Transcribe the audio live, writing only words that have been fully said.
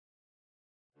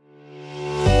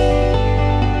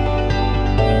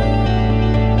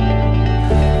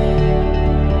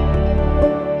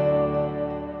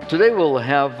Today we'll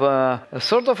have a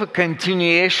sort of a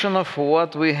continuation of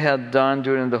what we had done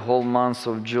during the whole month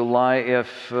of July.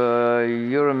 If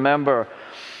you remember,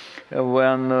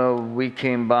 when we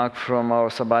came back from our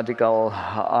sabbatical,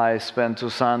 I spent 2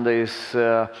 Sundays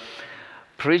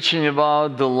preaching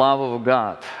about the love of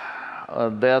God.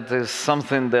 That is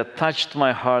something that touched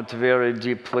my heart very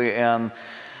deeply, and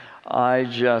I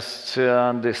just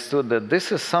understood that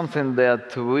this is something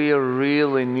that we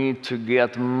really need to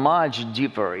get much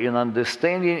deeper in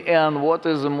understanding, and what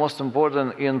is the most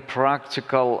important, in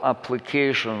practical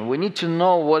application. We need to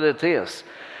know what it is.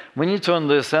 We need to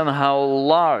understand how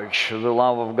large the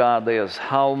love of God is,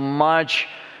 how much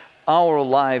our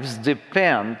lives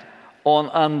depend on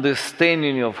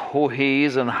understanding of who He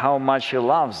is and how much He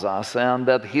loves us, and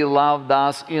that He loved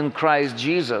us in Christ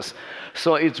Jesus.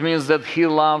 So it means that He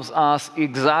loves us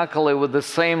exactly with the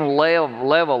same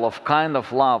level of kind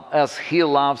of love as He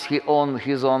loves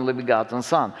His only begotten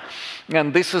Son.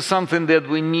 And this is something that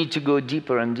we need to go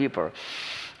deeper and deeper.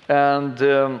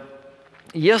 And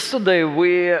yesterday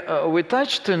we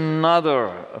touched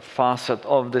another facet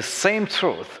of the same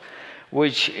truth,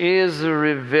 which is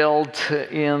revealed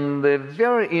in the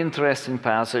very interesting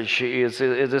passage. It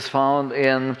is found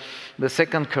in the 2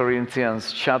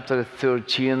 Corinthians chapter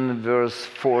 13, verse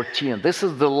 14. This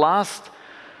is the last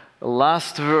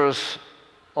verse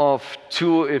of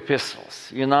 2 epistles.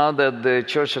 You know that the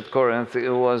church at Corinth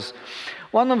was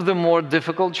one of the more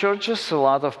difficult churches. A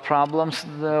lot of problems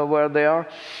were there.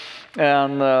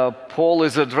 And Paul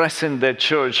is addressing that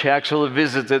church. He actually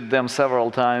visited them several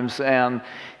times, and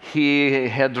he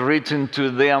had written to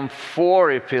them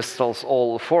 4 epistles,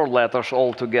 4 letters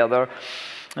altogether.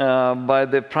 By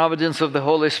the providence of the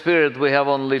Holy Spirit, we have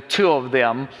only 2 of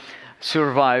them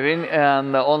surviving,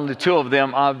 and only 2 of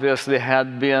them obviously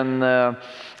had been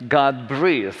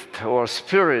God-breathed or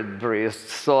Spirit-breathed.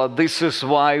 So this is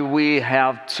why we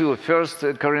have 2,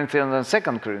 1 Corinthians and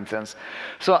 2 Corinthians.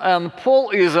 So, and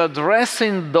Paul is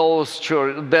addressing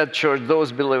that church,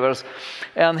 those believers,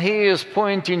 and he is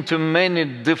pointing to many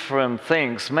different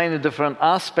things, many different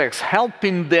aspects,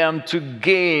 helping them to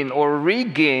gain or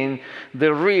regain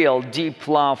the real deep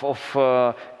love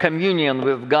of communion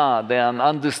with God and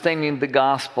understanding the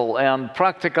gospel and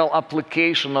practical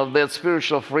application of that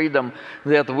spiritual freedom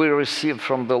that we received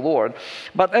from the Lord.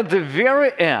 But at the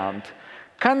very end,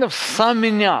 kind of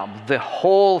summing up the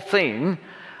whole thing,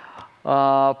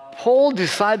 Paul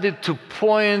decided to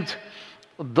point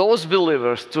those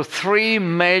believers to 3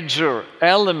 major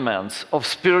elements of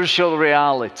spiritual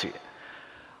reality.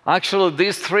 Actually,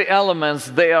 these 3 elements,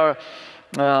 they are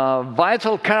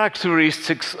vital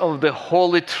characteristics of the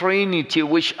Holy Trinity,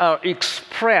 which are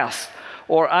expressed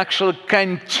or actually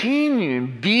continue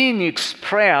being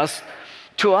expressed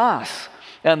to us.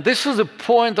 And this is a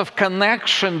point of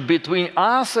connection between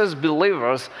us as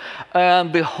believers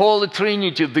and the Holy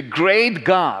Trinity, the great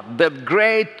God, that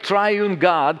great triune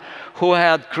God who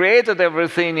had created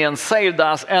everything and saved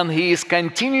us, and He is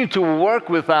continuing to work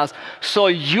with us so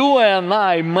you and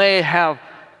I may have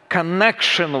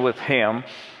connection with Him.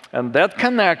 And that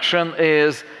connection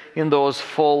is in those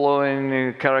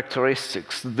following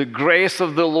characteristics: the grace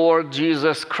of the Lord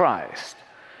Jesus Christ.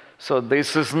 So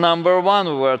this is number 1.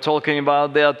 We were talking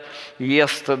about that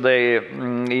yesterday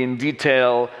in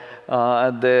detail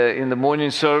in the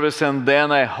morning service, and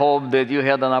then I hope that you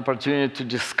had an opportunity to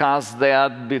discuss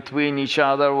that between each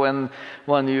other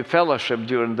when you fellowship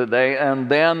during the day. And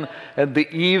then at the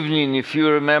evening, if you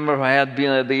remember who had been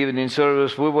at the evening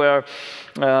service, we were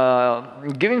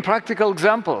giving practical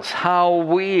examples how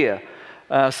we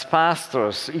as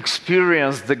pastors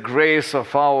experience the grace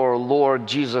of our Lord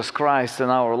Jesus Christ in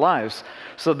our lives.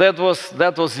 So that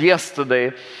was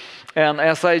yesterday. And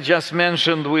as I just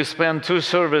mentioned, we spent 2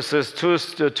 services,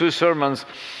 two sermons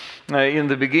in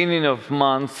the beginning of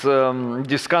month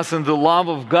discussing the love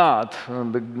of God,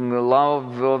 the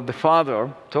love of the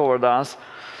Father toward us.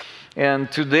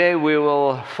 And today we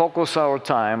will focus our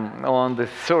time on the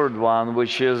 3rd one,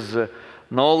 which is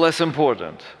no less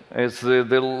important. It's the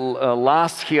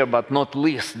last here, but not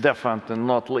least, definitely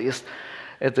not least.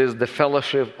 It is the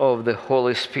fellowship of the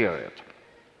Holy Spirit.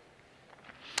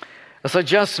 As I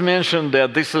just mentioned,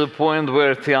 that this is a point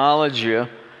where theology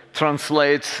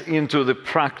translates into the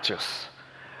practice,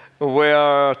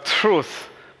 where truth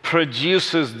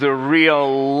produces the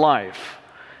real life.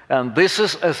 And this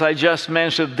is, as I just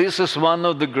mentioned, this is one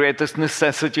of the greatest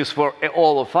necessities for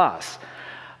all of us.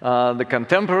 The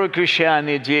contemporary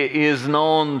Christianity is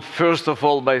known, first of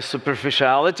all, by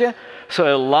superficiality.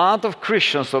 So a lot of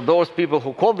Christians, or those people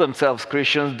who call themselves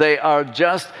Christians, they are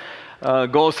just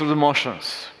go through the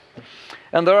motions.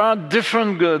 And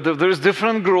there's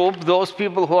different group, those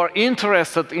people who are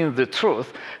interested in the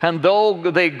truth, and though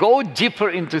they go deeper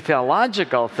into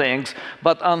theological things,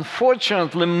 but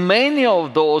unfortunately many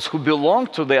of those who belong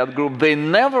to that group, they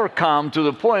never come to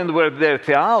the point where their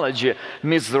theology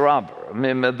meets the rubber.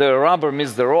 The rubber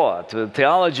meets the road, the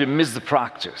theology meets the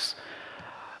practice.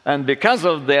 And because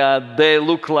of that, they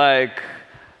look like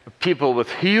people with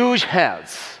huge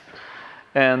heads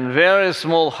and very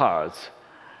small hearts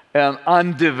and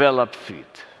undeveloped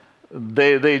feet.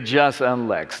 They just, and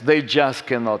legs, they just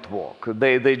cannot walk.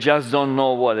 They just don't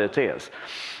know what it is.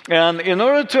 And in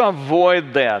order to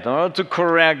avoid that, in order to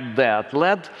correct that,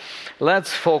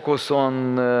 let's focus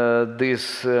on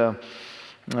this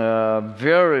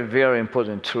very, very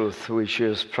important truth, which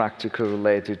is practically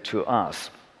related to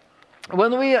us.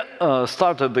 When we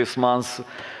started this month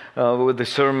with the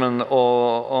sermon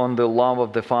on the love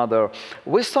of the Father,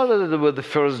 we started with the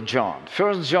 1 John.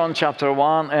 1 John chapter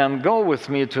 1, and go with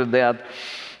me to that,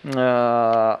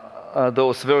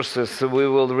 those verses. We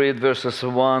will read verses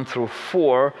 1 through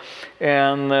 4.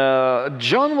 And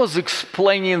John was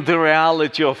explaining the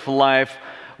reality of life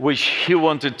which he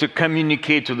wanted to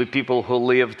communicate to the people who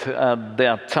lived at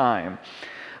that time.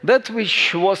 That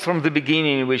which was from the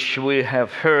beginning, which we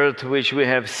have heard, which we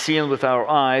have seen with our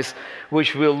eyes,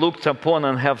 which we looked upon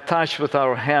and have touched with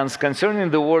our hands,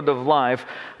 concerning the word of life,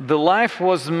 the life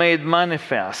was made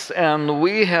manifest, and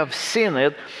we have seen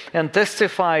it, and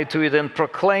testified to it, and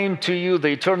proclaimed to you the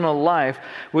eternal life,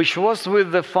 which was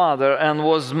with the Father, and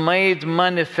was made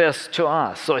manifest to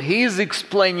us. So he is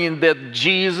explaining that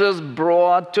Jesus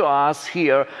brought to us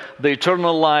here the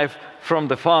eternal life from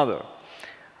the Father.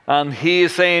 And he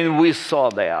is saying, we saw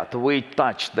that, we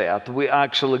touched that, we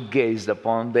actually gazed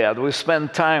upon that, we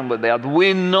spent time with that,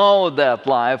 we know that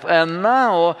life. And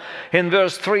now, in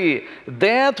verse 3,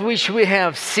 that which we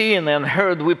have seen and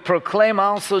heard, we proclaim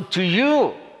also to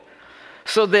you,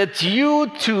 so that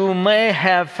you too may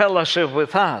have fellowship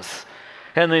with us.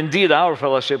 And indeed, our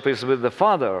fellowship is with the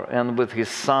Father and with His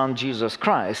Son, Jesus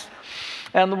Christ.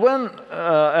 And we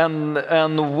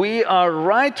are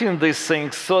writing these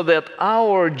things so that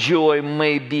our joy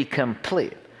may be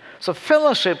complete. So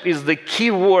fellowship is the key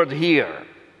word here.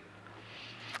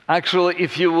 Actually,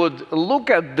 if you would look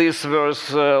at this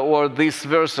verse or these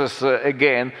verses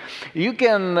again, you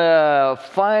can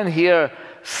find here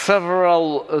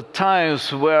several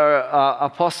times where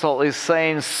Apostle is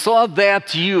saying, so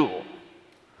that you.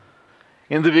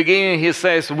 In the beginning, he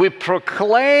says, we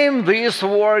proclaim this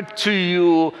word to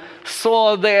you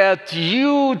so that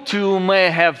you too may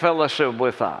have fellowship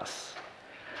with us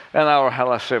and our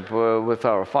fellowship with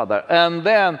our Father. And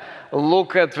then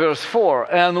look at verse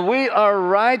 4. And we are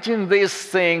writing these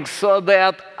things so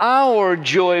that our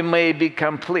joy may be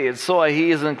complete. So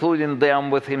he is including them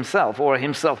with himself, or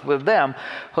himself with them.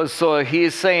 So he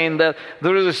is saying that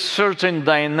there is a certain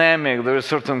dynamic, there is a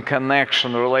certain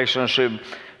connection, relationship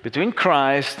between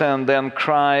Christ, and then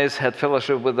Christ had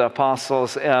fellowship with the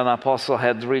apostles, and apostle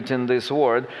had written this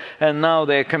word, and now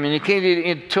they communicated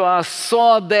it to us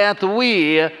so that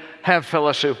we have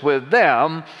fellowship with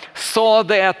them, so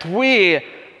that we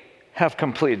have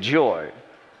complete joy,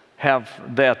 have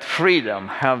that freedom,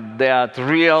 have that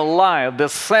real life, the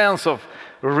sense of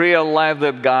real life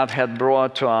that God had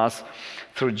brought to us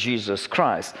through Jesus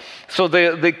Christ. So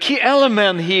the key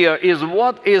element here is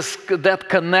what is that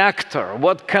connector,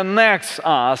 what connects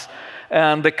us,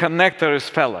 and the connector is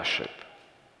fellowship.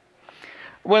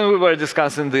 When we were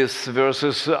discussing these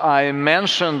verses, I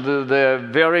mentioned the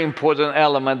very important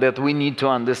element that we need to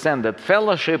understand, that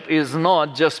fellowship is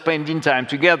not just spending time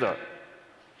together.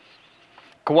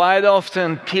 Quite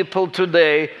often people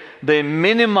today, they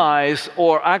minimize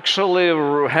or actually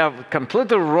have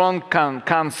completely wrong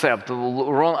concept,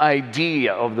 wrong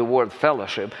idea of the word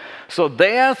fellowship. So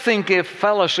they are thinking of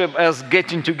fellowship as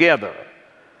getting together,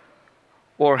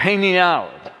 or hanging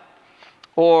out,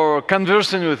 or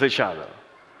conversing with each other,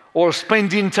 or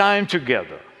spending time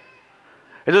together.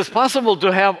 It is possible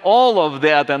to have all of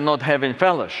that and not having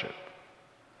fellowship.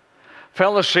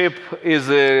 Fellowship is,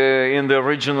 in the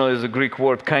original, is a Greek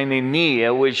word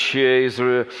koinonia, which is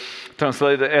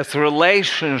translated as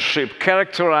relationship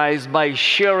characterized by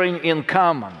sharing in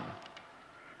common.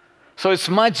 So it's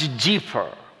much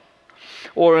deeper.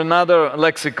 Or another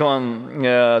lexicon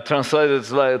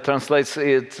translates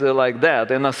it like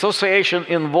that: an association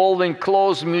involving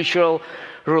close mutual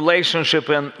relationship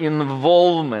and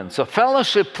involvement. So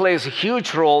fellowship plays a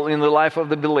huge role in the life of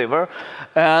the believer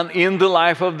and in the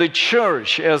life of the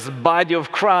church as body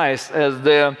of Christ, as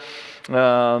the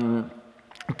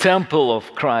temple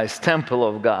of Christ, temple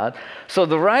of God. So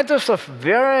the writers of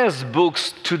various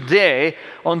books today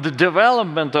on the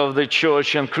development of the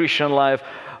church and Christian life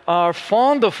are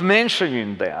fond of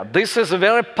mentioning that. This is a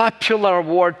very popular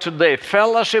word today,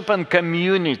 fellowship and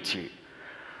community,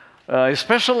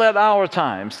 especially at our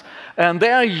times. And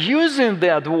they are using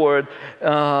that word,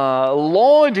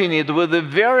 loading it with a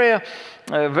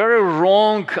very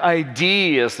wrong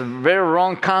ideas, very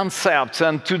wrong concepts.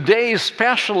 And today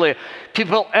especially,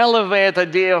 people elevate the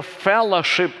idea of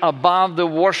fellowship above the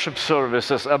worship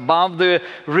services, above the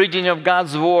reading of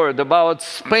God's Word, about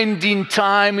spending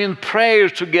time in prayer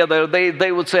together.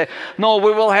 They would say, no,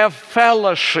 we will have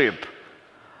fellowship,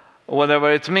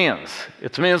 whatever it means.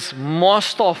 It means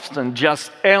most often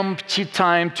just empty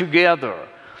time together.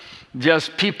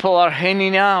 Just people are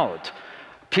hanging out.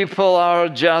 People are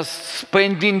just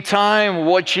spending time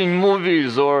watching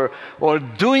movies or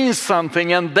doing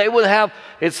something, and they would have,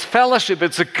 it's fellowship,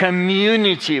 it's a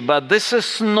community, but this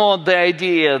is not the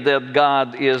idea that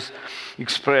God is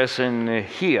expressing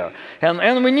here.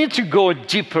 And we need to go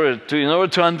deeper in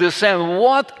order to understand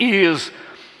what is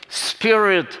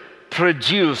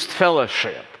Spirit-produced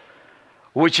fellowship,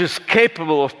 which is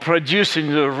capable of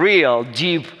producing the real,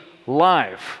 deep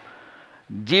life.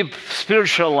 Deep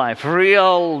spiritual life,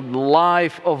 real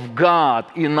life of God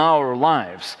in our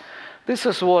lives. This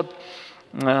is what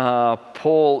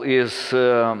Paul is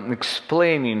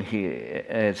explaining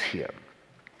here.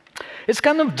 It's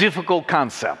kind of difficult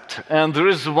concept, and there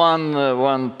is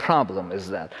one problem is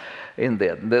that in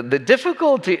that. The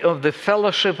difficulty of the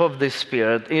fellowship of the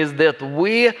Spirit is that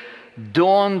we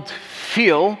don't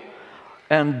feel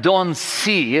and don't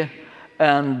see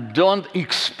and don't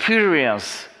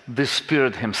experience the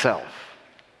Spirit Himself.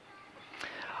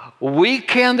 We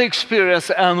can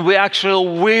experience, and we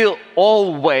actually will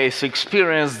always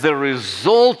experience the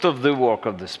result of the work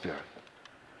of the Spirit.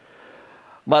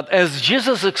 But as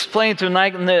Jesus explained to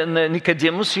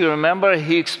Nicodemus, you remember,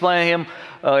 He explained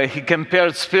him, He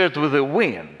compared Spirit with the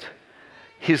wind.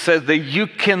 He said that you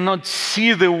cannot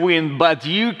see the wind, but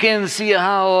you can see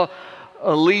how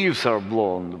leaves are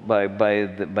blown by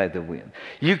the wind.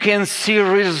 You can see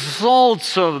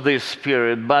results of the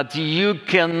Spirit, but you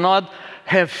cannot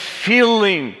have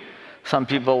feeling. Some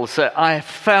people say, I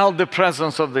felt the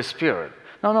presence of the Spirit.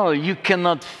 No, you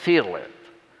cannot feel it.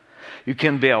 You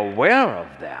can be aware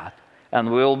of that,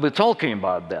 and we'll be talking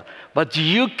about that. But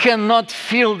you cannot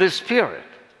feel the Spirit.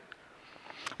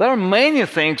 There are many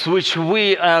things which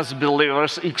we as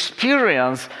believers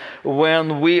experience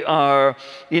when we are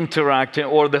interacting,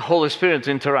 or the Holy Spirit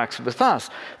interacts with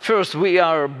us. First, we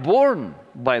are born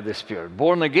by the Spirit,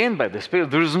 born again by the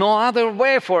Spirit. There is no other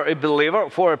way for a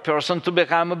believer, for a person to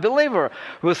become a believer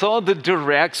without the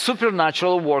direct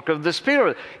supernatural work of the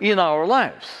Spirit in our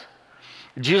lives.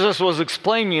 Jesus was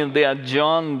explaining that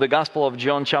the Gospel of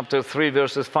John, chapter 3,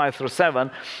 verses 5 through 7.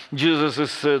 Jesus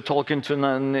is talking to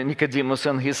Nicodemus,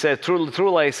 and he said, truly,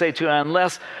 truly, I say to you,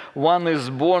 unless one is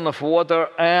born of water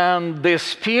and the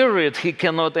Spirit, he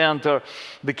cannot enter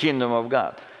the kingdom of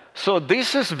God. So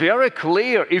this is very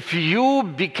clear. If you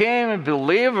became a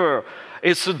believer,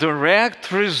 it's a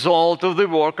direct result of the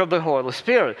work of the Holy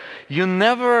Spirit. You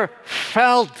never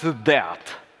felt that,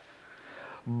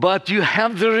 but you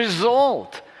have the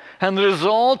result. And the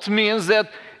result means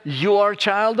that you are a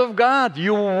child of God.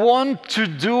 You want to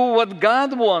do what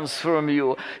God wants from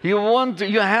you. You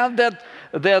have that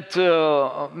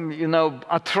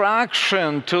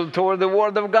attraction toward the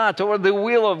Word of God, toward the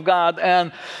will of God,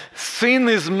 and sin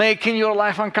is making your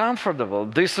life uncomfortable.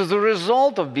 This is the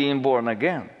result of being born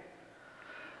again.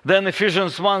 Then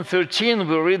Ephesians 1:13,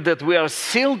 we read that we are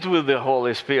sealed with the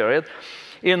Holy Spirit.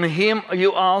 In Him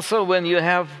you also, when you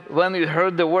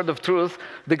heard the word of truth,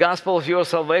 the gospel of your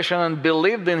salvation, and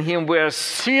believed in Him, were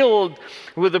sealed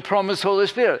with the promised Holy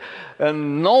Spirit.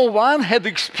 And no one had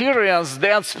experienced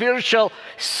that spiritual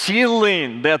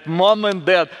sealing, that moment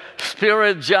that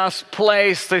Spirit just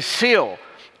placed a seal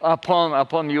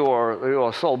upon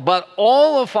your soul. But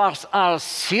all of us are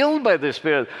sealed by the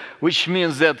Spirit, which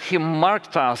means that He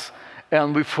marked us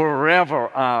and we forever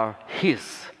are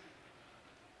His.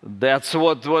 That's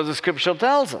what the Scripture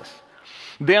tells us.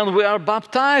 Then we are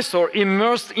baptized or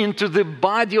immersed into the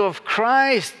body of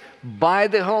Christ by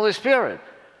the Holy Spirit.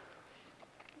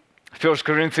 1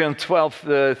 Corinthians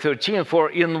 12:13,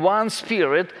 for in one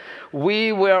Spirit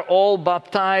we were all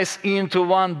baptized into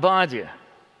one body.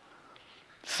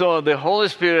 So the Holy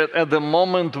Spirit, at the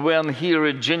moment when He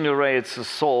regenerates a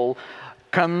soul,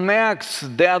 connects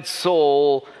that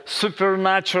soul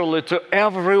supernaturally to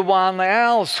everyone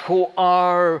else who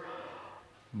are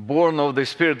born of the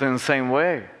Spirit in the same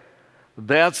way.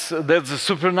 That's a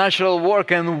supernatural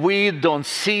work, and we don't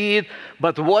see it.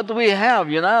 But what we have,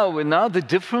 we know the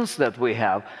difference that we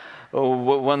have.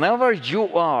 Whenever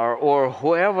you are, or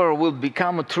whoever will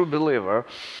become a true believer,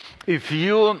 if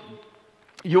you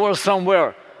are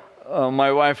somewhere,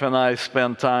 my wife and I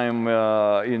spent time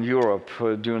in Europe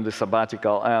during the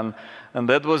sabbatical, and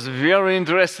that was a very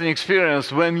interesting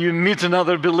experience when you meet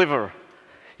another believer.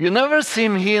 You never see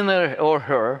him or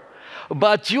her,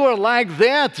 but you are like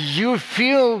that. You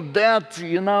feel that,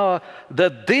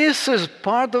 that this is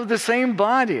part of the same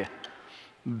body.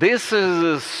 This is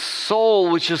a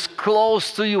soul which is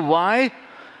close to you. Why?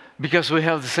 Because we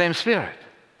have the same Spirit.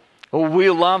 We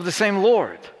love the same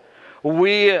Lord.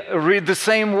 We read the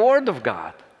same Word of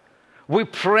God. We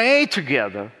pray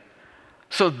together.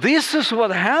 So this is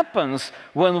what happens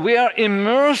when we are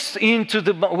immersed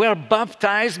we are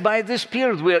baptized by the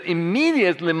Spirit. We are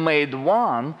immediately made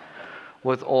one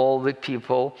with all the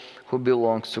people who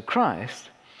belong to Christ.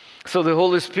 So the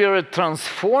Holy Spirit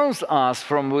transforms us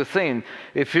from within.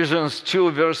 Ephesians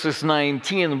 2 verses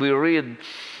 19, we read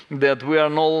that we are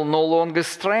no longer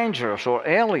strangers or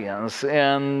aliens,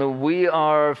 and we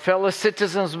are fellow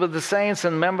citizens with the saints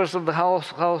and members of the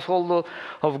household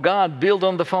of God, built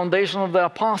on the foundation of the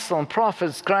apostles and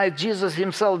prophets, Christ Jesus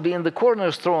himself being the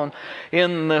cornerstone,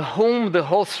 in whom the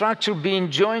whole structure being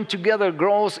joined together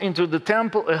grows into the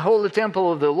temple, a holy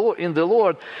temple of the Lord, in the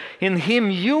Lord. In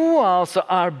him you also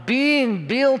are being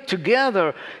built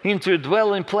together into a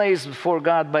dwelling place before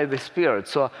God by the Spirit.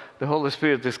 So the Holy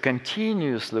Spirit is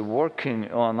continuously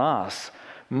working on us,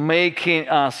 making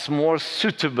us more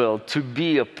suitable to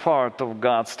be a part of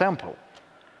God's temple.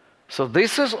 So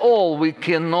this is all we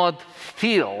cannot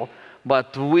feel,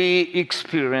 but we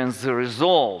experience the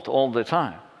result all the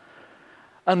time.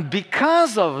 And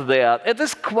because of that, it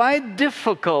is quite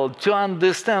difficult to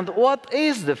understand what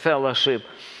is the fellowship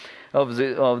of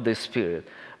the Spirit.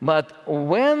 But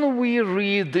when we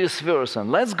read this verse,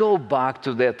 and let's go back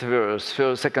to that verse,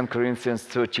 2 Corinthians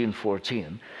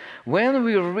 13:14. When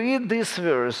we read this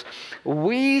verse,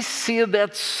 we see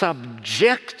that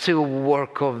subjective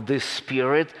work of the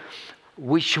Spirit,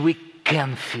 which we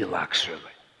can feel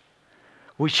actually,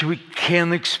 which we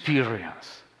can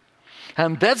experience.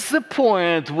 And that's the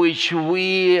point which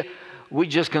we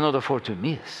just cannot afford to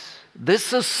miss.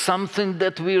 This is something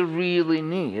that we really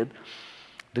need.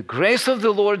 The grace of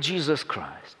the Lord Jesus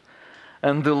Christ,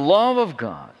 and the love of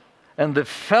God, and the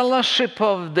fellowship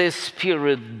of the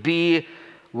Spirit be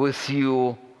with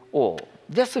you all.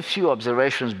 Just a few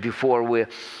observations before we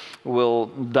will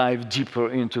dive deeper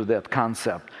into that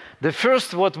concept. The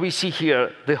first, what we see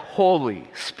here, the Holy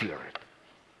Spirit.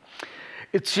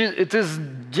 It is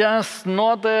just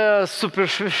not a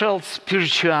superficial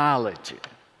spirituality,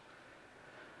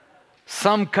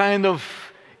 some kind of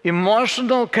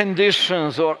emotional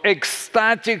conditions or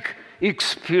ecstatic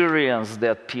experience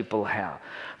that people have.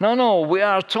 No, we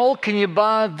are talking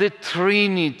about the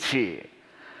Trinity.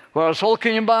 We are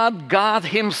talking about God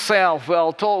himself. We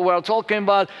are talking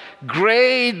about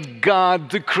great God,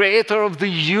 the creator of the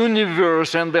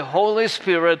universe, and the Holy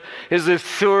Spirit is the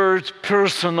third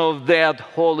person of that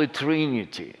Holy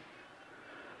Trinity.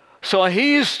 So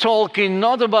he is talking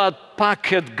not about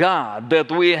pocket God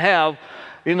that we have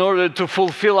in order to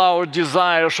fulfill our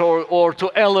desires or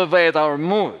to elevate our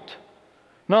mood.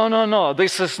 No,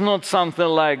 this is not something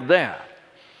like that.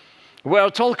 We are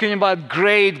talking about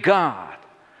great God.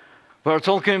 We are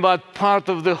talking about part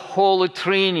of the Holy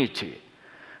Trinity.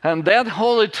 And that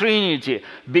Holy Trinity,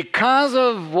 because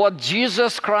of what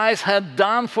Jesus Christ had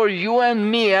done for you and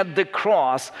me at the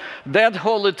cross, that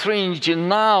Holy Trinity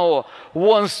now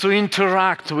wants to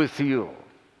interact with you.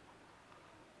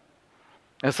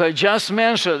 As I just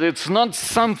mentioned, it's not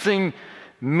something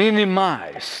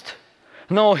minimized.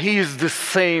 No, he is the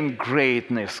same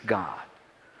greatness God.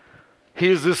 He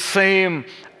is the same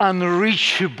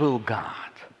unreachable God.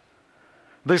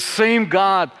 The same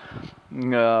God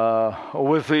in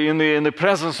the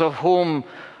presence of whom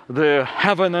the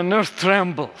heaven and earth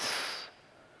trembles.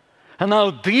 And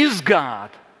now this God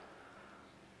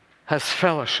has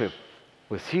fellowship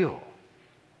with you.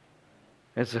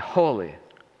 It's the Holy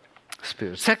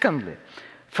Spirit. Secondly,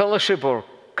 fellowship or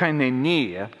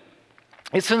koinonia,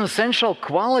 it's an essential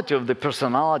quality of the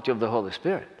personality of the Holy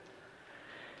Spirit.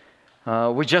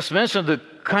 We just mentioned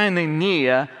that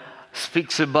koinonia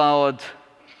speaks about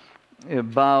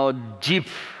deep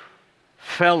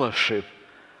fellowship,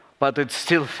 but it's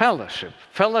still fellowship.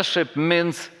 Fellowship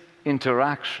means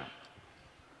interaction.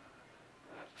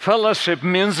 Fellowship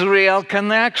means real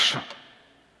connection,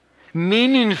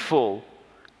 meaningful,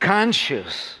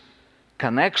 conscious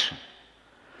connection.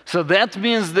 So that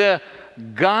means the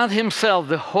God Himself,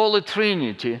 the Holy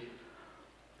Trinity,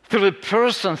 third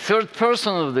person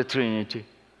of the Trinity,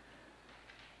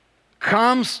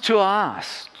 comes to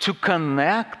us to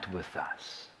connect with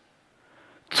us,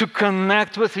 to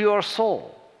connect with your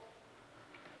soul,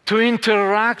 to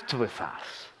interact with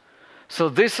us. So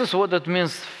this is what it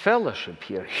means, fellowship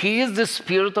here. He is the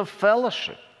Spirit of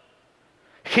fellowship.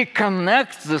 He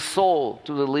connects the soul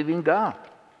to the living God.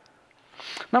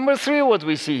 Number 3, what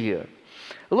we see here.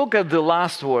 Look at the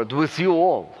last word, with you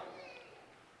all.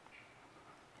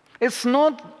 It's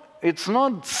not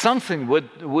something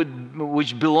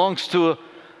which belongs to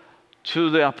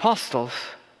the apostles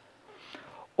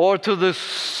or to the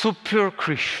super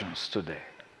Christians today.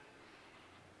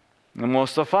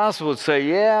 Most of us would say,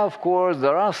 yeah, of course,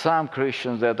 there are some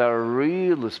Christians that are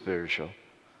really spiritual.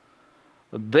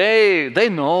 They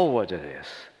know what it is.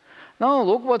 No,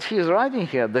 look what he's writing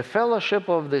here. The fellowship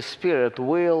of the Spirit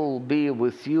will be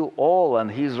with you all.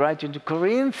 And he's writing to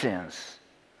Corinthians.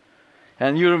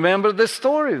 And you remember the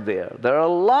story there. There are a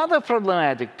lot of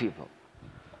problematic people.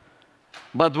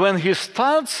 But when he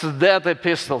starts that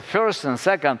epistle, first and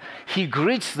second, he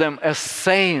greets them as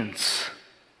saints.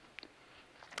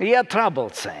 Yeah,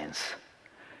 troubled saints.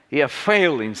 Yeah,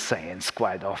 failing saints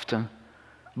quite often.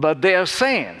 But they are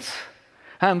saints.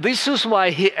 And this is why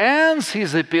he ends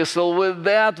his epistle with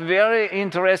that very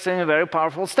interesting and very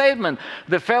powerful statement.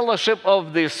 The fellowship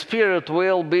of the Spirit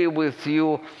will be with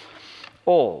you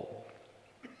all.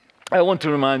 I want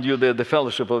to remind you that the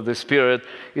fellowship of the Spirit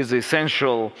is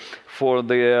essential for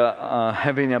the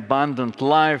having abundant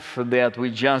life that we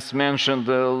just mentioned.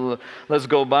 Let's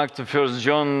go back to 1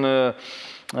 John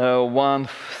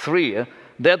 1:3.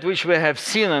 That which we have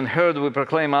seen and heard we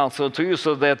proclaim also to you,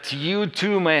 so that you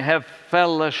too may have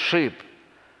fellowship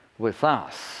with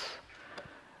us.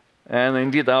 And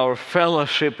indeed our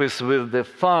fellowship is with the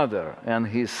Father and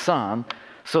His Son,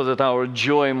 so that our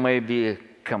joy may be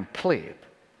complete.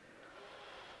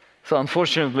 So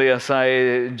unfortunately, as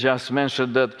I just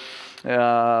mentioned, that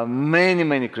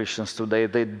many Christians today,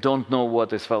 they don't know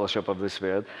what is fellowship of the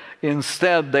Spirit.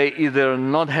 Instead, they either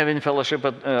not having fellowship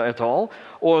at all,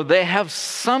 or they have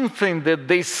something that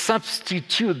they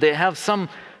substitute. They have some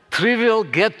trivial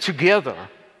get-together.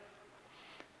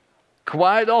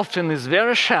 Quite often is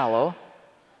very shallow,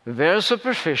 very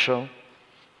superficial,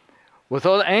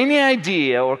 without any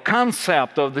idea or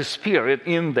concept of the Spirit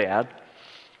in that,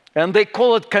 and they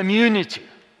call it community,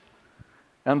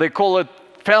 and they call it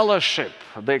fellowship,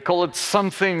 they call it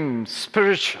something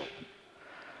spiritual.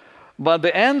 But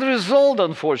the end result,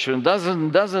 unfortunately,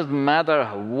 doesn't matter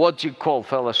what you call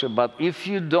fellowship, but if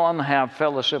you don't have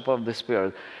fellowship of the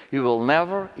Spirit, you will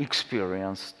never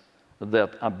experience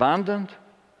that abundant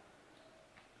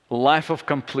life of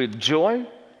complete joy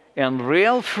and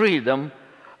real freedom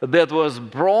that was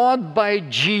brought by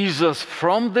Jesus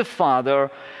from the Father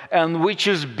and which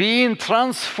is being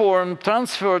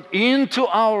transferred into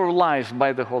our lives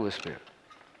by the Holy Spirit.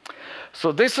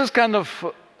 So this is kind of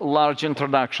a large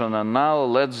introduction, and now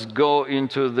let's go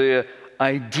into the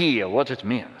idea, what it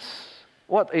means.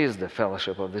 What is the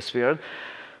fellowship of the Spirit?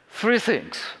 3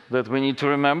 things that we need to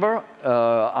remember.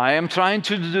 I am trying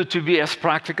to be as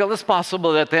practical as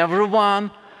possible, that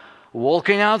everyone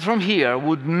walking out from here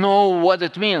would know what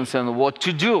it means and what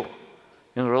to do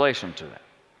in relation to that.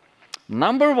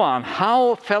 Number 1,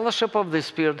 how fellowship of the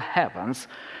Spirit happens,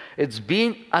 it's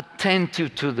being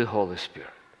attentive to the Holy Spirit.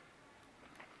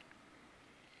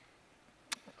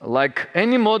 Like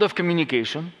any mode of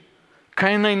communication,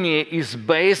 koinonia is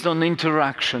based on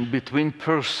interaction between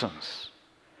persons.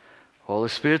 Holy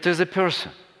Spirit is a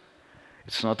person.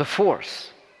 It's not a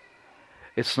force.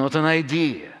 It's not an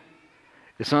idea.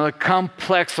 It's not a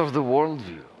complex of the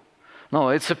worldview. No,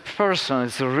 it's a person.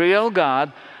 It's a real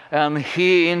God, and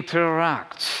He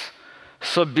interacts.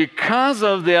 So because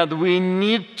of that, we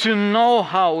need to know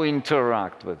how to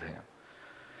interact with Him.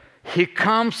 He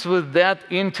comes with that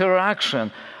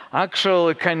interaction.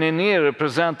 Actually, koinonia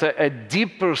represents a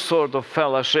deeper sort of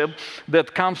fellowship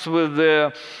that comes with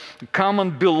the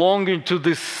common belonging to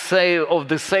the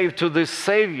saved to the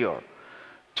Savior,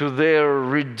 to their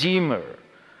Redeemer,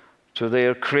 to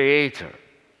their Creator.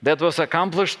 That was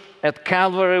accomplished at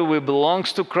Calvary. We belong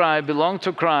to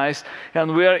Christ,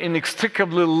 and we are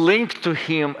inextricably linked to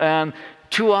Him. And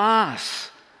to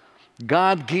us,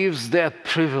 God gives that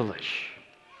privilege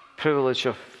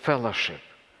of fellowship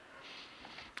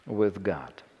with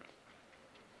God.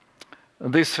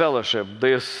 This fellowship,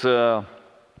 this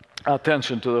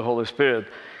attention to the Holy Spirit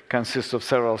consists of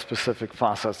several specific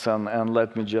facets, and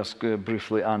let me just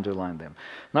briefly underline them.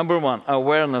 Number 1,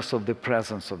 awareness of the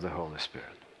presence of the Holy Spirit.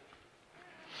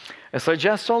 As I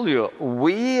just told you,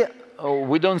 we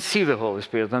we don't see the Holy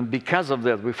Spirit, and because of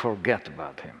that, we forget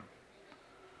about Him.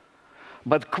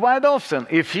 But quite often,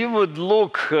 if you would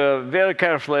look very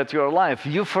carefully at your life,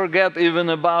 you forget even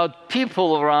about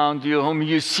people around you whom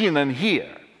you see and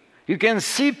hear. You can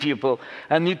see people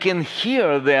and you can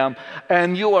hear them,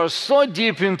 and you are so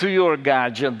deep into your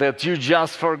gadget that you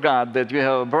just forgot that you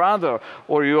have a brother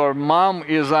or your mom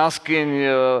is asking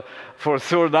you for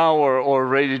third hour or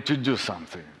ready to do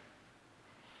something.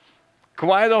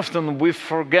 Quite often we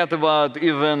forget about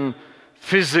even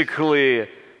physically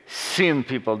seeing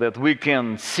people that we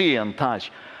can see and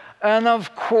touch. And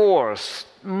of course,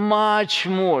 much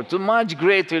more, to much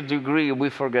greater degree, we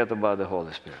forget about the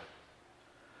Holy Spirit.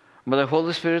 But the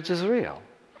Holy Spirit is real.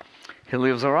 He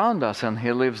lives around us and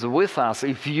He lives with us.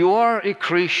 If you are a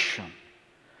Christian,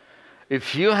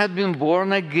 if you have been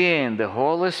born again, the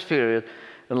Holy Spirit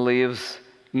lives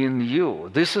in you.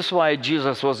 This is why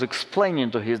Jesus was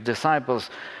explaining to His disciples,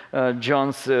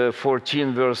 John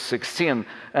 14, verse 16,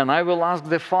 and I will ask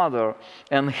the Father,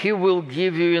 and He will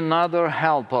give you another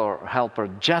helper,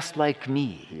 just like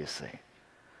me, He said.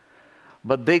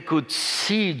 But they could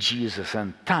see Jesus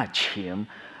and touch Him,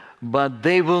 but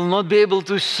they will not be able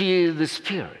to see the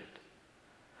Spirit.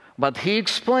 But He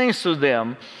explains to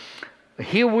them,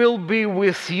 He will be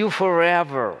with you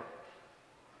forever.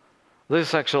 This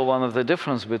is actually one of the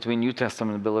differences between New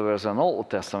Testament believers and Old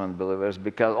Testament believers,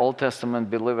 because Old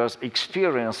Testament believers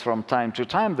experience from time to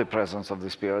time the presence of the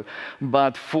Spirit.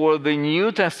 But for the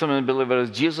New Testament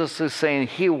believers, Jesus is saying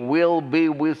He will be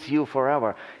with you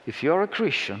forever. If you're a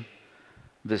Christian,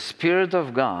 the Spirit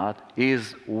of God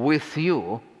is with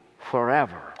you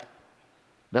forever.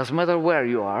 Doesn't matter where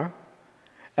you are,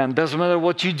 and doesn't matter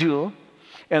what you do,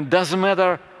 and doesn't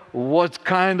matter what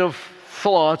kind of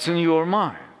thoughts in your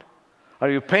mind. Are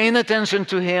you paying attention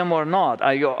to Him or not?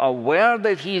 Are you aware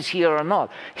that He is here or not?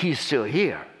 He's still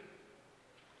here.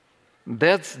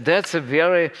 That's a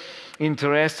very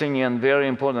interesting and very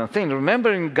important thing.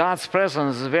 Remembering God's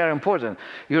presence is very important.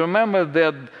 You remember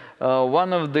that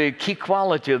one of the key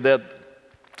qualities that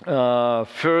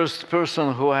first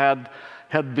person who had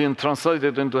been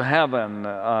translated into heaven,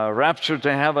 raptured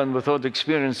to heaven without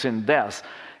experiencing death,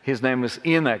 his name is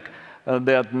Enoch.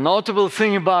 That notable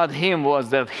thing about him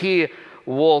was that he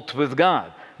walked with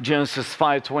God. Genesis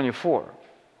 5:24.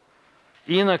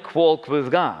 Enoch walked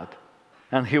with God,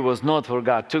 and he was not where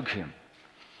God took him.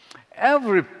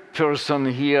 Every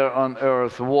person here on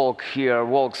earth walks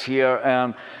here,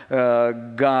 and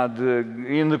God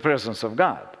in the presence of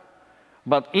God.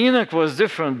 But Enoch was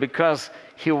different because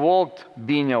he walked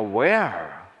being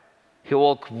aware. He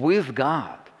walked with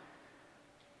God.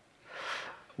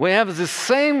 We have the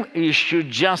same issue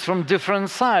just from different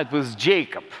side with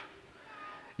Jacob.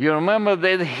 You remember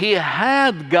that he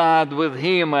had God with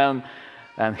him, and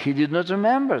he did not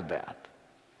remember that.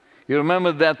 You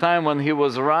remember that time when he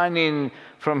was running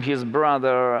from his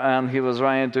brother and he was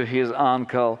running to his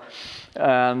uncle,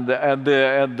 and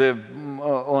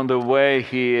on the way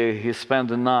he spent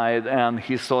the night, and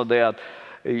he saw that,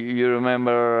 you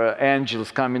remember,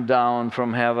 angels coming down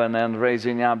from heaven and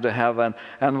raising up to heaven.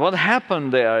 And what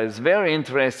happened there is very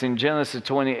interesting. Genesis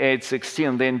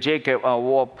 28:16. Then Jacob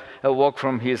awoke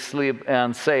from his sleep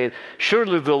and said,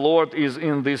 "Surely the Lord is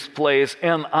in this place,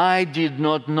 and I did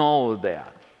not know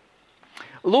that."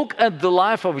 Look at the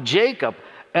life of Jacob,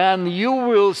 and you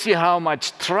will see how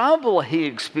much trouble he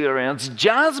experienced.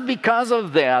 Just because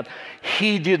of that,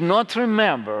 he did not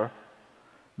remember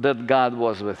that God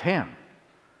was with him.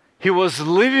 He was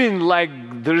living like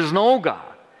there is no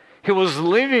God. He was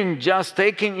living just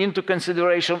taking into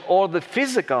consideration all the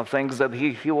physical things that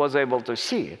he was able to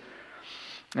see,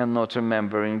 and not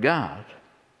remembering God.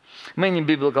 Many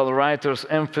biblical writers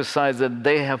emphasize that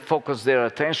they have focused their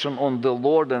attention on the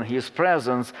Lord and His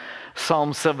presence.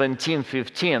 Psalm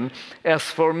 17:15, "As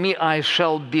for me, I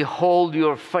shall behold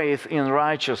your face in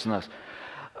righteousness."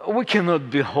 We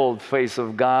cannot behold the face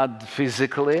of God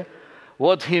physically.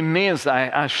 What He means,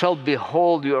 I shall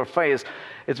behold your face,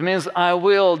 it means I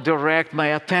will direct my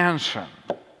attention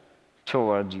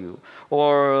toward you.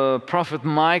 Or Prophet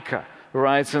Micah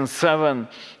writes in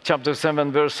chapter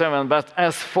 7, verse 7, "But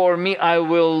as for me, I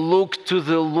will look to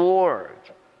the Lord."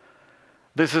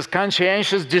 This is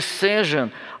conscientious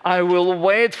decision. I will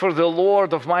wait for the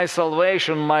Lord of my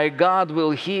salvation. My God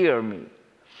will hear me.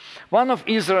 One of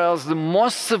Israel's the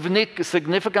most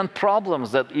significant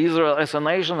problems that Israel as a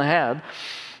nation had,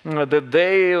 that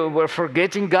they were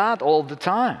forgetting God all the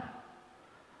time.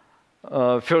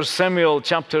 1 Samuel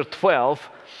chapter 12,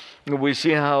 we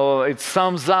see how it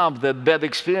sums up that bad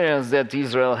experience that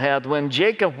Israel had. When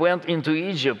Jacob went into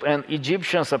Egypt and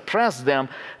Egyptians oppressed them,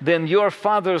 then your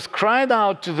fathers cried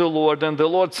out to the Lord, and the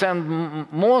Lord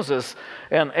sent Moses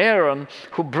and Aaron,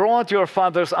 who brought your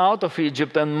fathers out of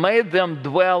Egypt and made them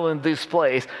dwell in this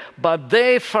place. But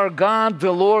they forgot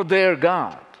the Lord their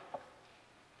God.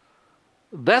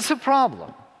 That's a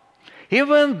problem.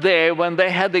 Even they, when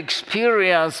they had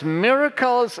experienced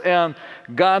miracles and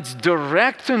God's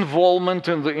direct involvement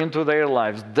into their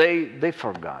lives, they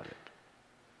forgot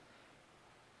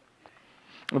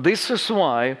it. This is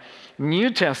why New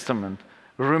Testament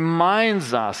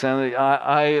reminds us, and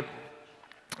I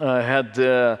had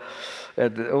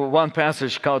one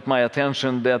passage caught my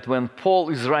attention, that when Paul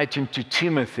is writing to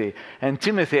Timothy, and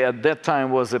Timothy at that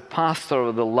time was a pastor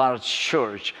of the large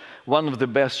church, one of the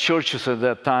best churches at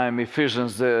that time,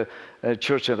 Ephesians, the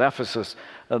church at Ephesus,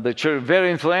 the church,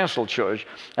 very influential church.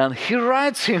 And he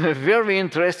writes him a very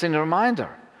interesting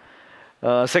reminder.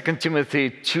 2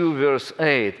 Timothy 2, verse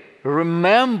 8,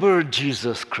 remember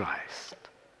Jesus Christ.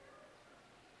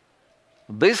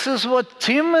 This is what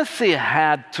Timothy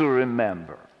had to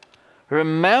remember.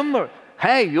 Remember,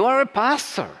 hey, you are a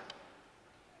pastor.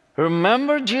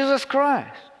 Remember Jesus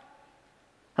Christ.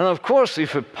 And of course,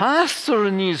 if a pastor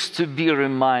needs to be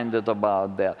reminded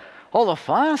about that, all of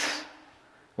us,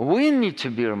 we need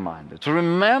to be reminded.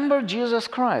 Remember Jesus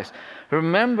Christ.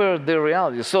 Remember the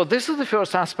reality. So this is the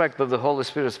first aspect of the Holy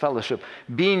Spirit's fellowship,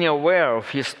 being aware of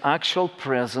His actual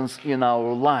presence in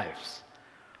our lives.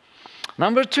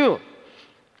 Number two,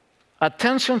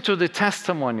 attention to the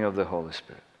testimony of the Holy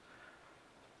Spirit.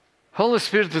 Holy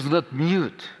Spirit is not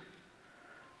mute.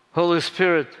 Holy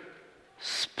Spirit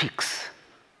speaks.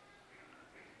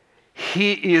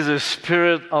 He is a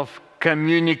spirit of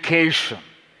communication.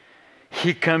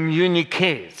 He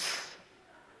communicates.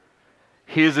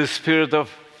 He is a spirit of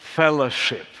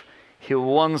fellowship. He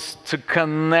wants to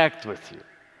connect with you.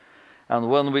 And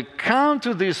when we come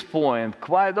to this point,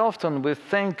 quite often we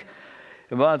think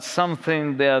about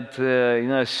something that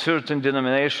certain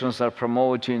denominations are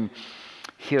promoting,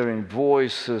 hearing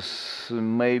voices,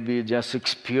 maybe just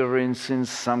experiencing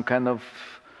some kind of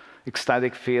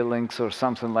ecstatic feelings or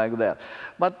something like that.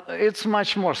 But it's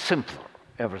much more simpler,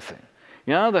 everything.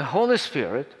 The Holy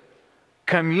Spirit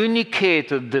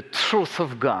communicated the truth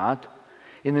of God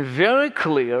in a very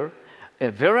clear, a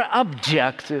very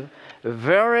objective, a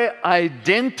very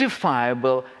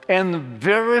identifiable and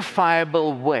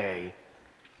verifiable way.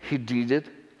 He did it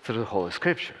through the Holy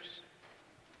Scriptures.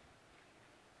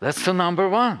 That's the number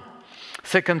one.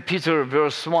 2 Peter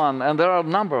verse 1, and there are a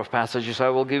number of passages, I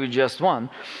will give you just one.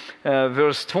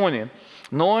 Verse 20,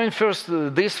 knowing first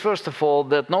of all,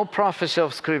 that no prophecy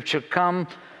of Scripture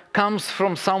comes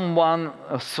from someone's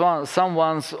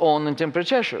own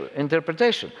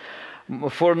interpretation.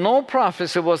 For no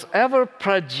prophecy was ever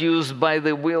produced by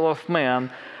the will of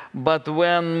man, but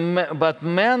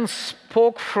men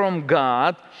spoke from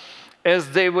God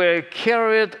as they were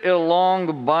carried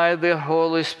along by the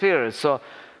Holy Spirit. So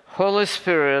Holy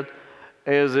Spirit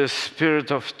is a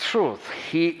spirit of truth.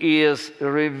 He is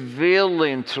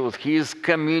revealing truth. He is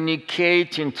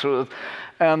communicating truth.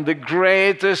 And the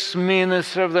greatest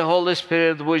ministry of the Holy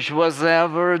Spirit which was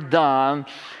ever done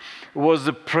was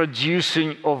the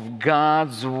producing of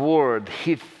God's Word.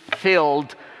 He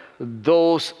filled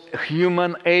those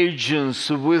human agents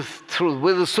with truth,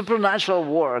 with a supernatural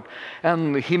work,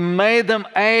 and He made them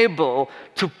able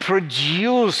to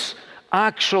produce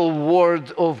actual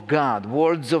words of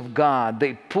God.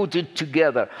 They put it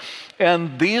together.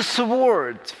 And this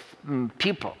word,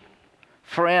 people,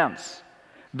 friends,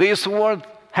 this word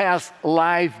has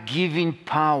life-giving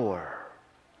power.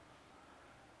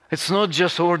 It's not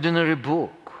just ordinary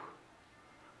book.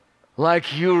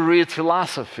 Like you read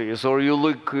philosophies, or you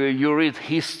read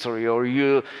history, or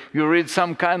you read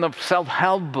some kind of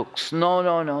self-help books.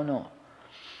 No.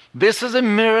 This is a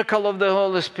miracle of the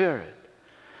Holy Spirit.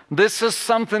 This is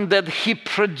something that He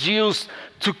produced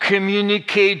to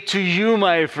communicate to you,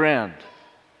 my friend,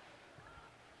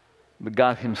 the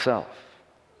God Himself.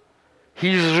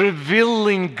 He's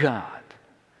revealing God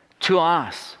to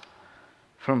us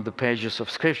from the pages of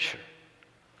Scripture.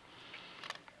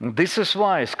 And this is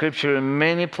why Scripture in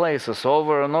many places,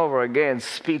 over and over again,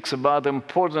 speaks about the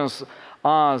importance of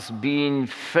us being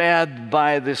fed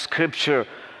by the Scripture,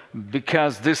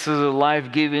 because this is a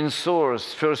life-giving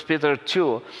source. 1 Peter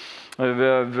 2,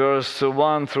 verse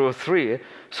 1 through 3.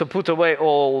 So put away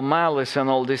all malice and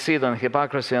all deceit and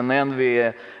hypocrisy and envy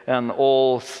and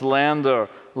all slander.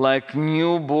 Like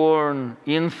newborn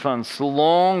infants,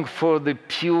 long for the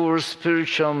pure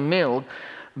spiritual milk,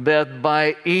 that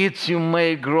by it you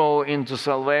may grow into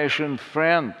salvation.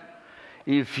 Friend,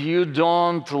 if you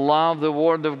don't love the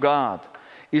Word of God,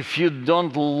 if you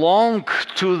don't long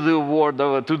to the Word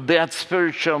of God, to that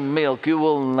spiritual milk, you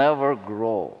will never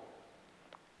grow.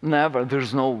 Never.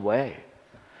 There's no way.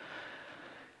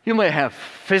 You may have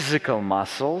physical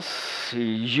muscles.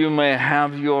 You may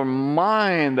have your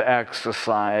mind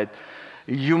exercised.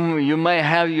 You may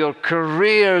have your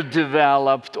career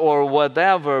developed or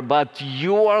whatever, but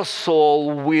your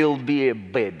soul will be a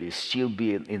baby, still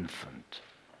be an infant.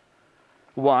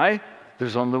 Why?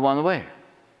 There's only one way.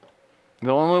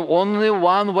 The only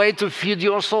one way to feed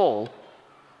your soul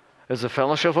is the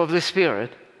fellowship of the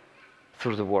Spirit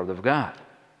through the Word of God.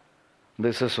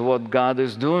 This is what God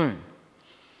is doing.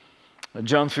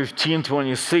 John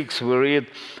 15:26, we read,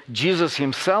 Jesus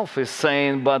himself is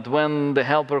saying, but when the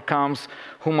Helper comes,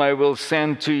 whom I will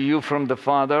send to you from the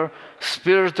Father,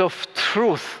 Spirit of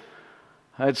truth.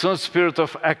 It's not spirit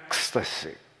of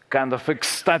ecstasy, kind of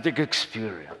ecstatic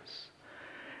experience.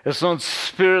 It's not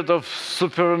spirit of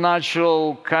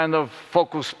supernatural kind of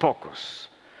focus pocus,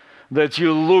 that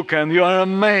you look and you are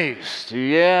amazed.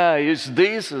 Yeah,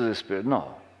 this is the Spirit.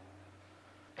 No.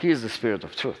 He is the Spirit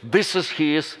of truth. This is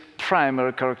His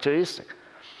primary characteristic.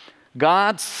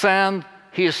 God sent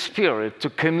His Spirit to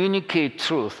communicate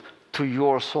truth to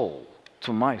your soul,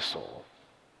 to my soul.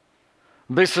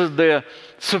 This is the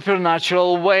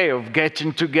supernatural way of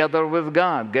getting together with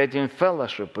God, getting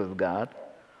fellowship with God.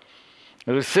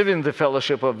 Receiving the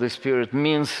fellowship of the Spirit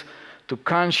means to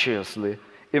consciously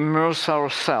immerse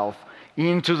ourselves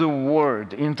into the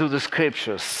Word, into the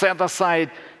Scriptures, set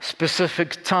aside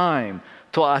specific time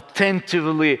to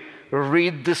attentively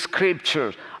read the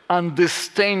Scriptures,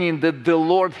 understanding that the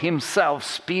Lord Himself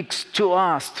speaks to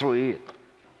us through it.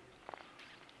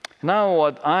 Now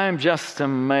what I'm just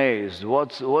amazed,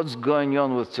 what's going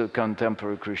on with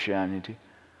contemporary Christianity.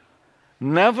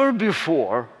 Never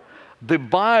before the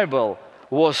Bible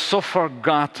was so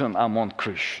forgotten among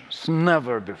Christians.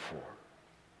 Never before.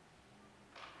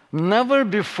 Never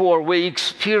before we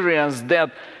experienced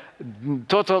that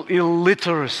total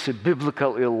illiteracy,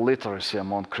 biblical illiteracy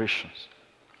among Christians.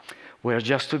 We're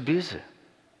just too busy.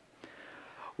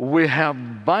 We have a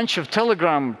bunch of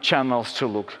Telegram channels to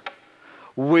look.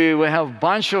 We have a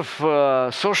bunch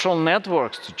of social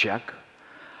networks to check.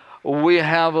 We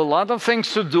have a lot of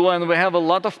things to do, and we have a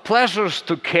lot of pleasures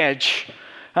to catch.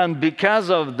 And because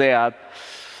of that,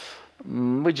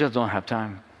 we just don't have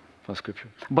time for Scripture.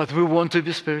 But we want to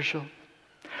be spiritual.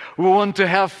 We want to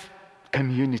have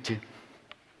community.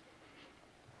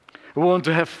 We want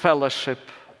to have fellowship.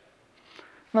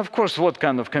 And of course, what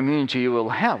kind of community you will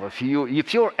have?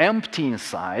 If you're empty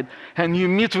inside and you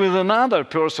meet with another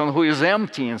person who is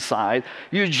empty inside,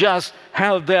 you just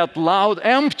have that loud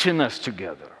emptiness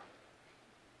together.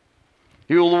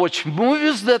 You'll watch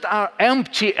movies that are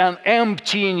empty and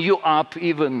emptying you up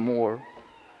even more.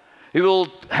 You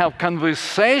will have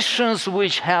conversations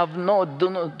which have do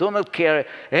not carry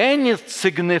any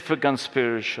significance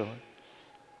spiritually.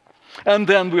 And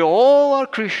then we all are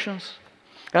Christians,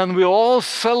 and we all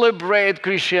celebrate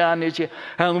Christianity,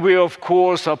 and we of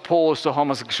course oppose to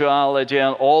homosexuality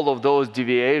and all of those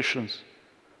deviations.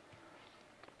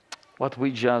 But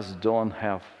we just don't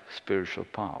have spiritual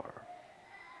power.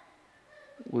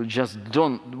 We just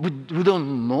don't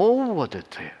know what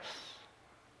it is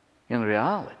in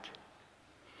reality.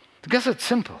 Because it's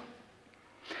simple.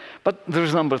 But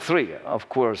there's number 3. Of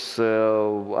course,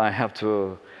 I have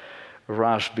to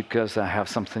rush because I have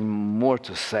something more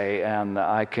to say, and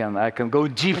I can go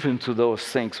deep into those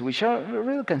things which are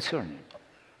really concerning.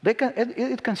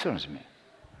 It concerns me.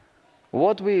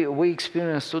 What we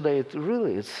experience today,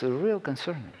 it's real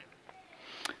concerning.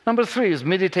 Number 3 is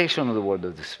meditation on the Word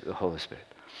of the Holy Spirit.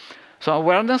 So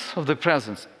awareness of the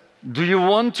presence. Do you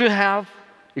want to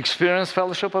experience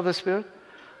fellowship of the Spirit?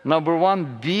 Number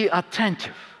 1, be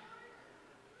attentive,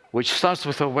 which starts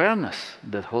with awareness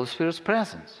that Holy Spirit's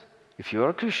presence. If you are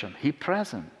a Christian, He's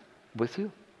present with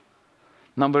you.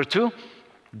 Number 2,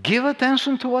 give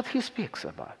attention to what He speaks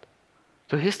about,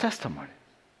 to His testimony.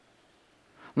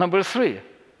 Number 3,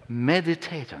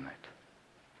 meditate on it.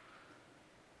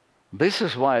 This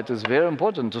is why it is very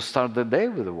important to start the day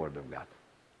with the Word of God.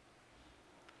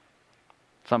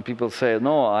 Some people say,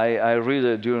 no, I read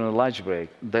it during a lunch break.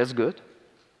 That's good.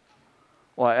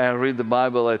 Or I read the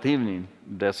Bible at evening.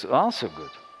 That's also good.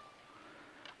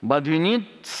 But you need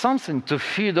something to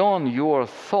feed on your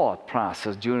thought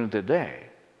process during the day.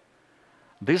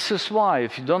 This is why,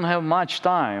 if you don't have much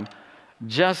time,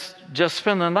 just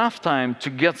spend enough time to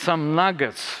get some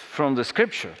nuggets from the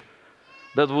Scripture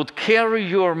that would carry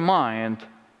your mind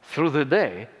through the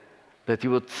day that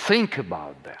you would think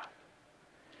about that.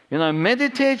 You know,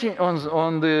 meditating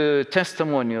on the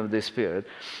testimony of the Spirit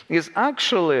is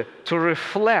actually to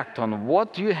reflect on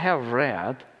what you have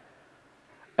read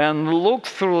and look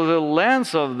through the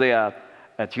lens of that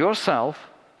at yourself,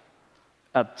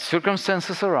 at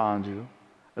circumstances around you,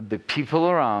 at the people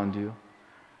around you,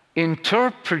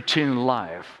 interpreting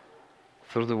life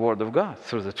through the Word of God,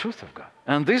 through the truth of God.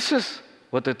 And this is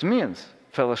what it means,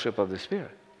 fellowship of the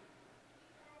Spirit.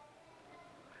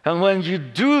 And when you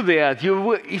do that,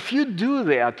 if you do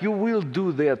that, you will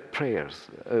do that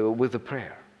with a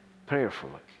prayer,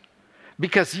 prayerfully.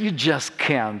 Because you just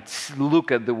can't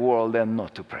look at the world and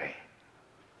not to pray.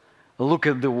 Look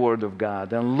at the Word of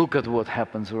God and look at what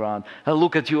happens around, and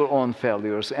look at your own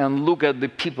failures and look at the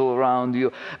people around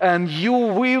you, and you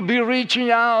will be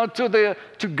reaching out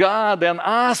to God and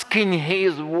asking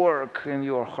His work in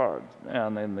your heart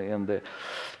and in the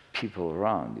people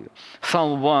around you.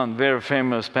 Psalm 1, very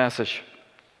famous passage.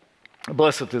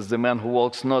 Blessed is the man who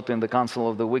walks not in the counsel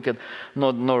of the wicked,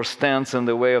 nor stands in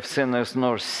the way of sinners,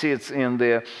 nor sits in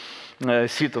the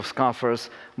seat of scoffers,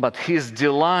 but his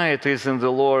delight is in the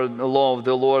law of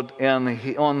the Lord,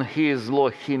 and on His law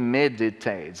he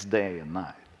meditates day and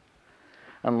night.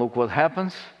 And look what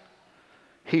happens.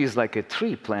 He is like a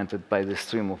tree planted by the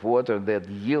stream of water that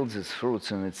yields its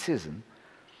fruits in its season,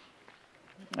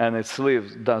 and its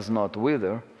leaves does not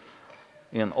wither.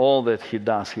 In all that he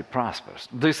does, he prospers.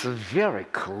 This is a very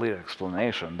clear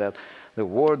explanation that the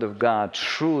Word of God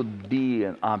should be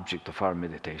an object of our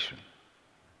meditation.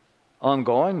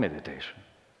 Ongoing meditation.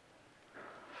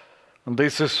 And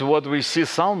this is what we see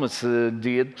psalmists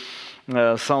did.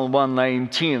 Psalm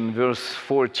 119, verse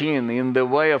 14, in the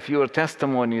way of your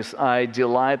testimonies I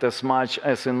delight as much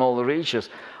as in all riches.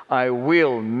 I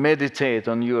will meditate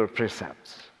on your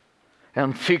precepts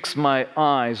and fix my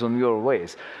eyes on your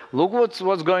ways. Look what's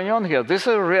going on here. This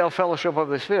is a real fellowship of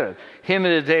the Spirit. He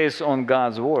meditates on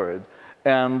God's Word,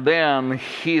 and then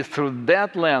through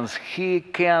that lens, he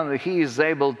is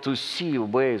able to see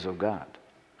ways of God,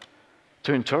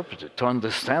 to interpret it, to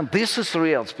understand. This is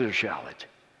real spirituality.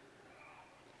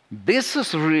 This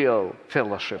is real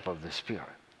fellowship of the Spirit.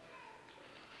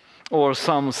 Or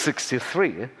Psalm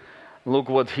 63, look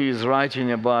what he is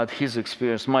writing about his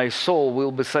experience. My soul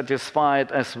will be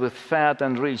satisfied as with fat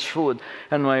and rich food,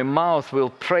 and my mouth will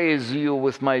praise you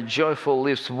with my joyful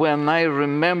lips when I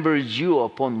remember you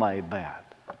upon my bed.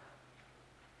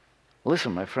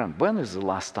 Listen, my friend, when is the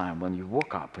last time when you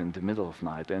woke up in the middle of the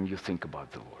night and you think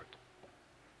about the Lord?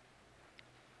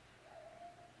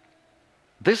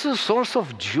 This is a source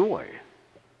of joy.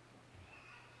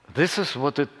 This is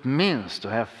what it means to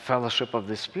have fellowship of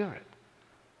the Spirit.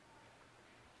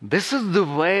 This is the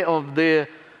way of the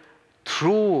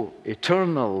true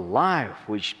eternal life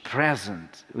which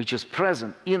is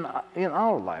present in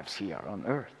our lives here on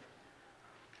earth.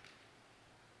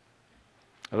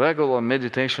 Regular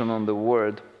meditation on the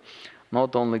Word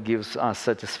not only gives us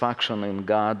satisfaction in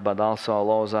God, but also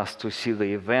allows us to see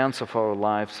the events of our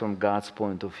lives from God's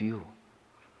point of view.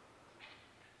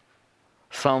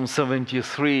 Psalm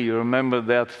 73, you remember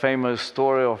that famous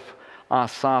story of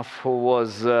Asaph, who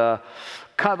was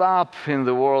caught up in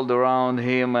the world around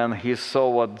him, and he saw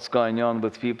what's going on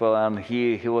with people, and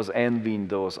he was envying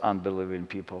those unbelieving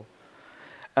people.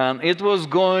 And it was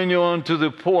going on to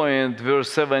the point, verse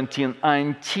 17,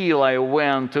 until I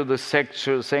went to the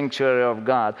sanctuary of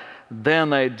God,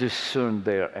 then I discerned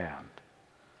their end.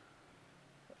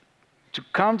 To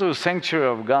come to the sanctuary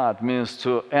of God means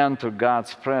to enter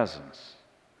God's presence.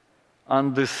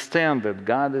 Understand that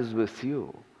God is with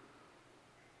you.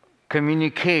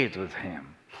 Communicate with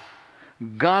Him.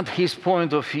 Got His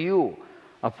point of view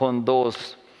upon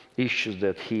those issues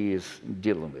that He is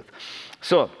dealing with.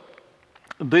 So,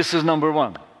 this is number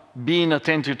one. Being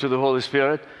attentive to the Holy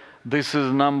Spirit. This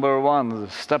is number one,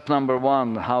 step number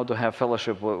one, how to have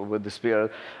fellowship with the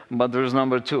Spirit. But there's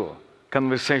number two,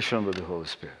 conversation with the Holy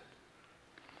Spirit.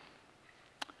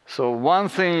 So one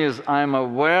thing is, I'm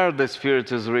aware the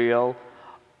Spirit is real.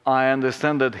 I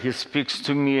understand that He speaks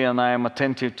to me, and I am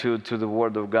attentive to the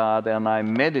Word of God, and I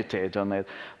meditate on it.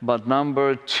 But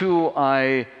number two,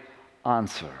 I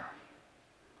answer.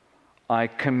 I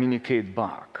communicate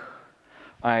back.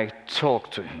 I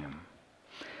talk to Him.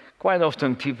 Quite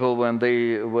often people, when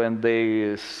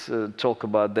they talk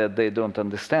about that, they don't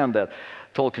understand that.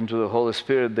 Talking to the Holy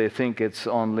Spirit, they think it's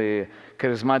only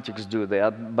charismatics do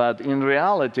that. But in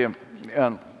reality,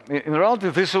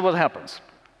 this is what happens.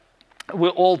 We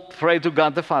all pray to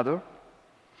God the Father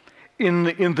in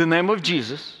the name of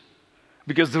Jesus,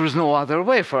 because there is no other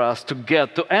way for us to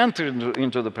enter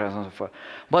into the presence of God.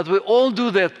 But we all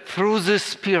do that through the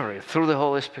Spirit, through the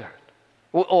Holy Spirit.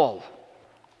 We all.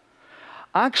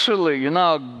 Actually,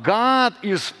 God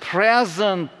is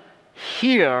present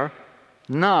here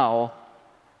now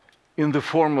in the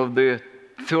form of the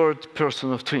third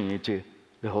person of Trinity,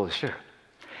 the Holy Spirit.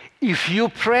 If you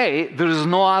pray, there is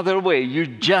no other way. You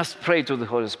just pray to the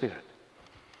Holy Spirit.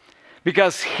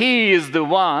 Because He is the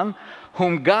one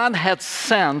whom God had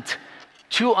sent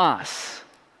to us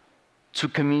to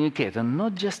communicate, and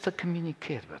not just to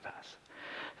communicate with us.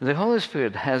 The Holy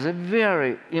Spirit has a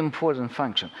very important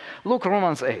function. Look,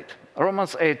 Romans 8,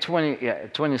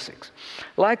 26.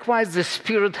 Likewise, the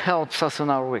Spirit helps us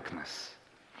in our weakness.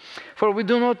 For we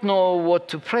do not know what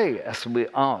to pray as we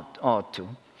ought to.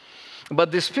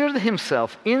 But the Spirit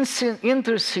Himself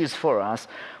intercedes for us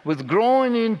with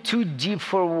groaning too deep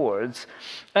for words.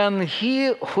 And He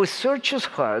who searches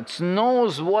hearts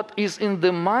knows what is in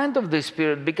the mind of the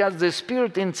Spirit, because the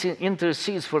Spirit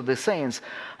intercedes for the saints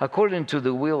according to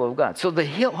the will of God. So the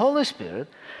Holy Spirit,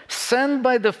 sent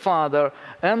by the Father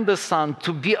and the Son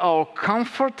to be our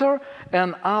comforter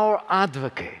and our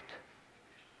advocate.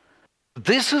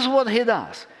 This is what He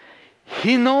does.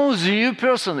 He knows you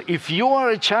personally. If you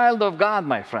are a child of God,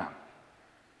 my friend,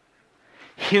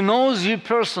 He knows you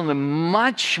personally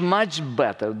much, much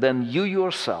better than you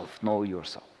yourself know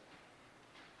yourself.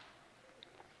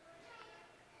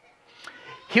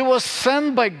 He was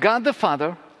sent by God the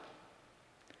Father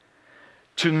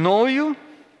to know you,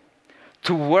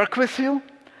 to work with you,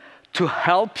 to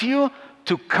help you,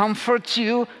 to comfort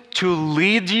you, to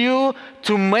lead you,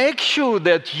 to make sure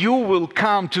that you will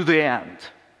come to the end.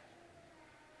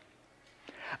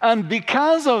 And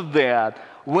because of that,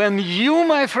 when you,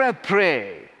 my friend,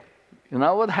 pray, you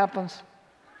know what happens?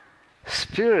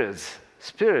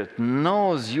 Spirit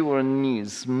knows your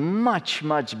needs much,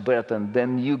 much better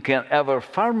than you can ever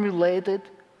formulate it,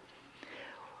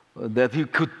 that you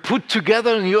could put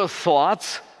together in your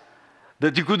thoughts,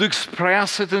 that you could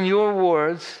express it in your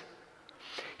words.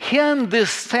 He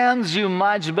understands you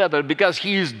much better because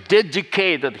He is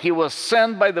dedicated. He was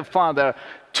sent by the Father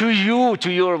to you,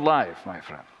 to your life, my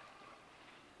friend.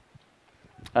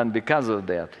 And because of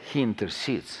that, He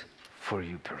intercedes for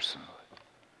you personally.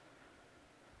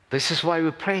 This is why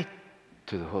we pray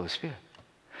to the Holy Spirit.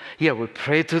 Yeah, we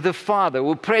pray to the Father.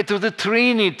 We pray to the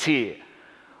Trinity.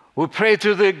 We pray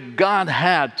to the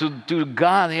Godhead, to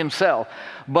God Himself.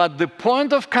 But the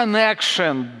point of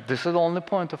connection, this is the only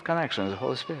point of connection, is the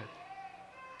Holy Spirit.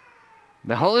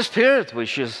 The Holy Spirit,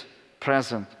 which is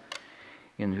present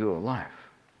in your life.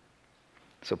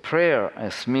 So prayer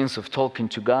as means of talking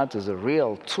to God is a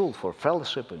real tool for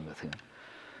fellowshipping with Him.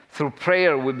 Through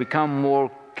prayer, we become more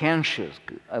conscious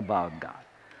about God.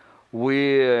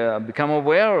 We become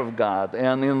aware of God,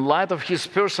 and in light of His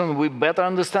person, we better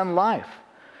understand life.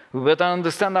 We better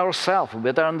understand ourselves. We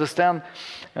better understand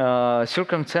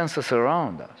circumstances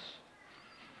around us.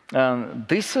 And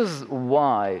this is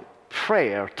why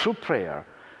prayer, through prayer,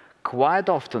 quite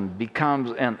often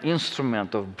becomes an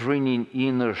instrument of bringing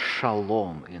inner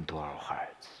shalom into our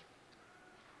hearts.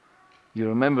 You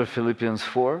remember Philippians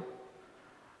 4?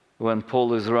 When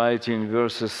Paul is writing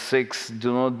verses 6,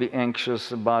 do not be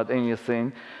anxious about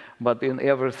anything, but in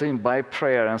everything by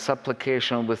prayer and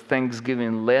supplication with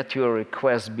thanksgiving, let your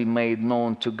requests be made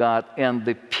known to God, and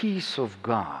the peace of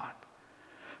God,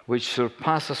 which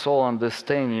surpasses all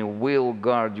understanding, will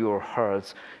guard your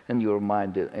hearts and your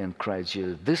mind in Christ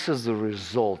Jesus. This is the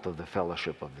result of the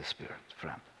fellowship of the Spirit,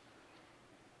 friend.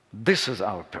 This is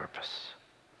our purpose.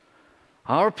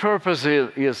 Our purpose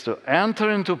is to enter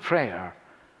into prayer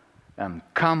and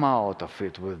come out of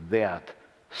it with that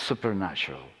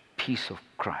supernatural peace of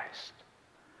Christ,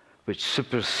 which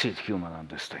supersedes human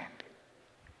understanding.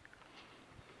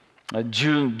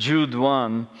 Jude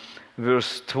 1,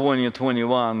 verse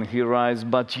 20-21, he writes,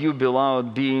 but you,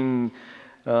 beloved,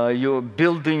 you're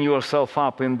building yourself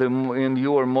up in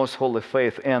your most holy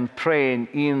faith and praying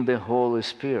in the Holy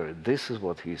Spirit. This is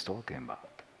what he's talking about.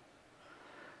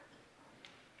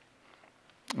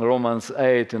 Romans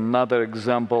 8, another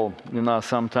example.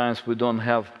 Sometimes we don't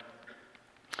have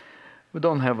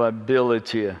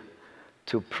ability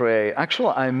to pray. Actually,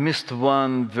 I missed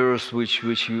one verse which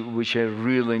I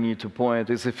really need to point.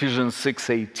 It's Ephesians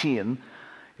 6:18.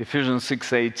 Ephesians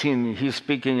 6:18. He's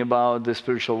speaking about the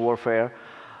spiritual warfare,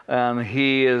 and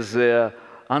he is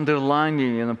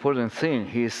underlining an important thing.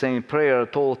 He is saying, "Prayer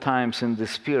at all times in the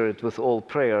Spirit, with all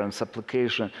prayer and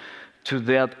supplication. To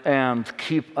that end,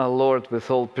 keep alert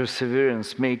with all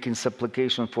perseverance, making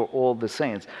supplication for all the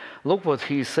saints." Look what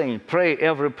he's saying. Pray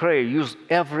every prayer. Use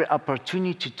every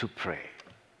opportunity to pray.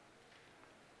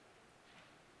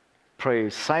 Pray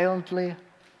silently.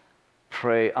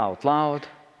 Pray out loud.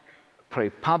 Pray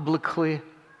publicly.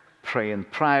 Pray in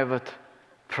private,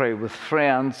 pray with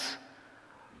friends,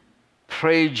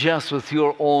 pray just with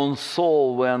your own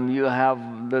soul when you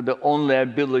have the only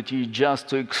ability just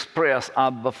to express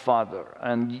Abba, Father,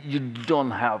 and you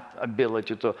don't have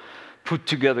ability to put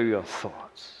together your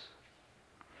thoughts.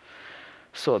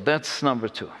 So that's number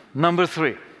 2. Number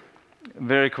 3,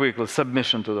 very quickly,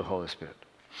 submission to the Holy Spirit.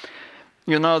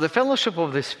 You know, the fellowship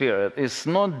of the Spirit is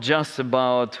not just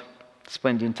about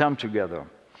spending time together.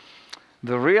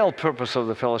 The real purpose of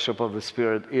the fellowship of the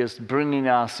Spirit is bringing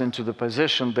us into the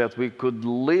position that we could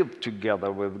live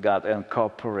together with God and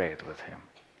cooperate with Him.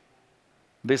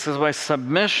 This is why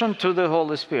submission to the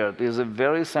Holy Spirit is a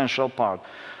very essential part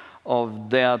of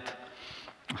that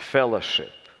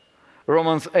fellowship.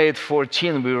 Romans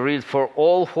 8:14, we read, "For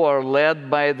all who are led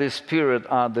by the Spirit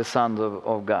are the sons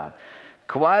of God."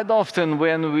 Quite often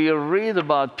when we read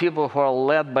about people who are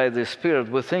led by the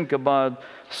Spirit, we think about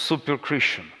super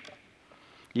Christian.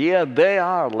 Yeah, they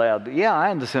are led. Yeah, I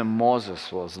understand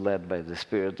Moses was led by the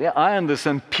Spirit. Yeah, I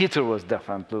understand Peter was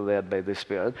definitely led by the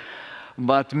Spirit.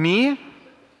 But me?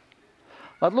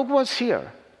 But look what's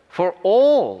here. For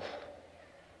all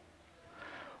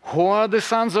who are the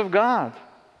sons of God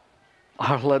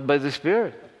are led by the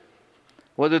Spirit.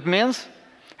 What it means?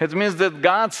 It means that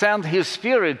God sent His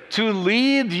Spirit to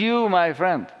lead you, my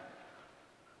friend.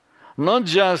 Not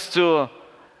just to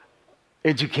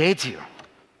educate you.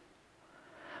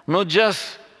 Not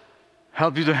just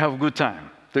help you to have a good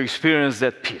time, to experience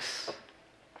that peace.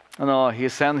 No, He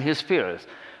sent His Spirit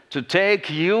to take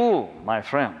you, my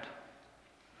friend,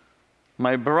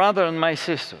 my brother and my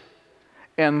sister,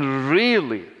 and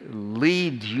really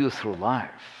lead you through life.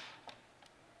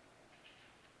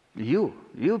 You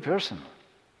personally.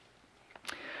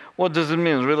 What does it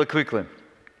mean, really quickly?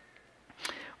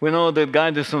 We know that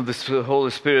guidance of the Holy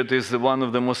Spirit is one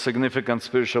of the most significant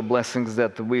spiritual blessings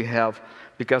that we have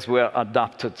because we are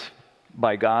adopted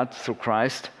by God through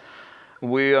Christ.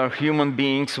 We are human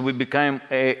beings. We become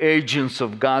agents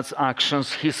of God's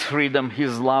actions, His freedom,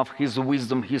 His love, His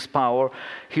wisdom, His power,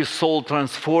 His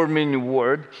soul-transforming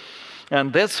word.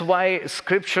 And that's why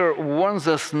Scripture warns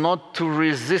us not to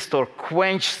resist or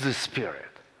quench the Spirit.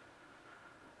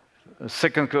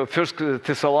 1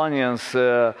 Thessalonians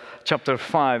chapter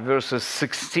 5, verses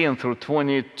 16 through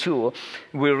 22,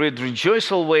 we read,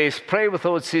 "Rejoice always, pray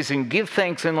without ceasing, give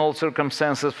thanks in all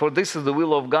circumstances, for this is the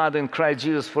will of God in Christ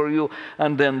Jesus for you,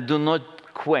 and then do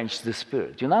not quench the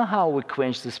Spirit." You know how we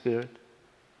quench the Spirit?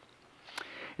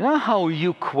 You know how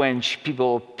you quench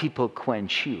people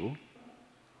quench you?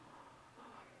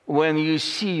 When you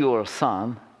see your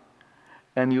son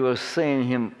and you are saying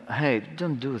him, "Hey,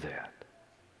 don't do that.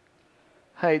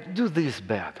 Hey, do this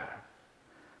better.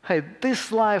 Hey,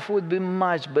 this life would be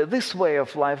much better. This way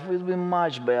of life would be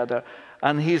much better."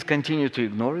 And he's continuing to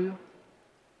ignore you.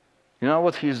 You know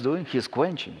what he's doing? He's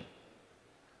quenching you.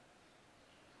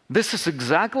 This is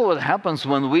exactly what happens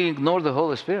when we ignore the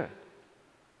Holy Spirit.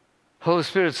 Holy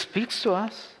Spirit speaks to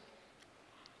us.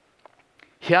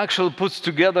 He actually puts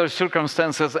together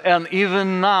circumstances, and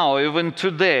even now, even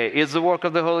today, it's the work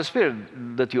of the Holy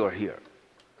Spirit that you are here.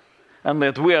 And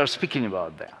that we are speaking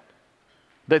about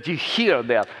that you hear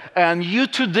that. And you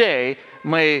today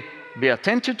may be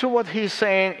attentive to what He's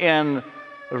saying and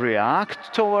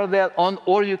react toward that,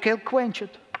 or you can quench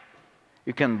it.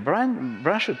 You can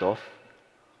brush it off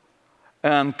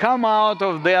and come out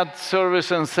of that service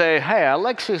and say, "Hey,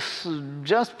 Alexey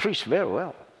just preached very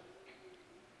well."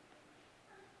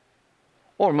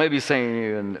 Or maybe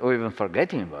saying, or even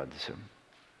forgetting about this.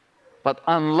 But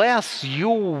unless you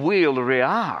will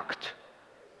react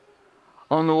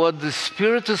on what the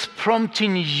Spirit is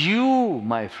prompting you,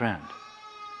 my friend,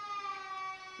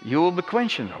 you will be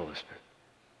quenching the Holy Spirit.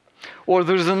 Or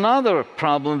there's another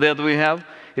problem that we have,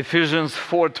 Ephesians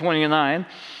 4:29.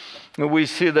 We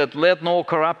see that, "Let no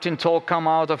corrupting talk come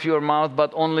out of your mouth,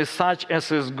 but only such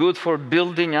as is good for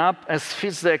building up, as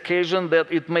fits the occasion, that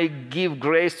it may give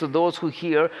grace to those who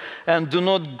hear, and do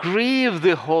not grieve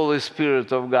the Holy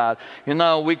Spirit of God." You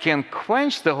know, we can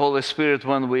quench the Holy Spirit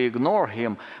when we ignore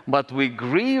Him, but we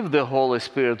grieve the Holy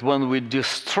Spirit when we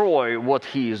destroy what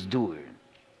He is doing.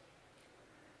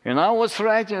 You know what's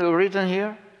written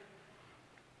here?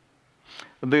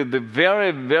 The very,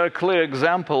 very clear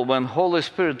example when Holy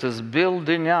Spirit is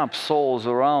building up souls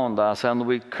around us and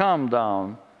we come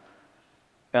down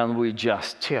and we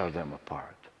just tear them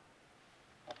apart.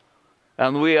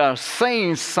 And we are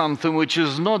saying something which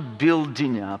is not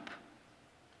building up.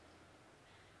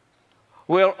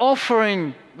 We are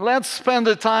offering, let's spend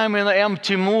the time in an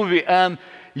empty movie, and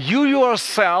you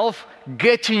yourself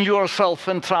getting yourself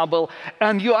in trouble,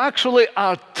 and you actually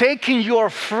are taking your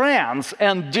friends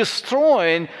and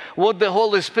destroying what the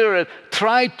Holy Spirit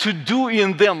tried to do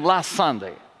in them last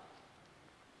Sunday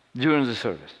during the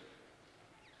service.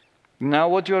 Now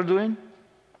what you're doing?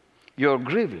 You're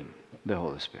grieving the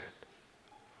Holy Spirit.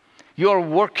 You're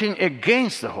working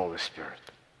against the Holy Spirit.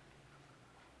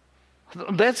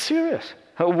 That's serious.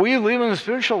 We live in a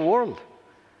spiritual world.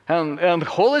 And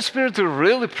Holy Spirit is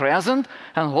really present,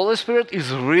 and Holy Spirit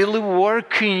is really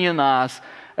working in us,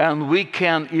 and we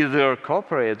can either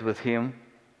cooperate with Him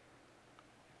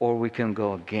or we can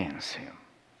go against Him.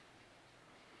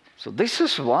 So this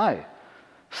is why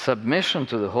submission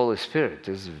to the Holy Spirit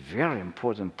is a very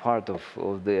important part of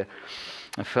the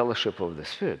fellowship of the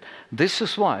Spirit. This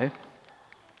is why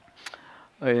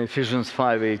in Ephesians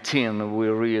 5:18 we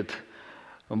read,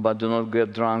 "But do not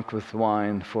get drunk with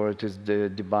wine, for it is the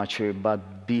debauchery,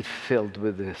 but be filled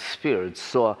with the Spirit."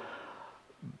 So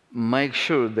make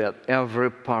sure that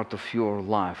every part of your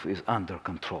life is under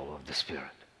control of the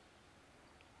Spirit.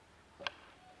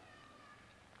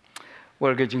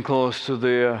 We're getting close to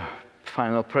the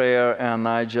final prayer, and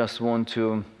I just want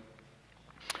to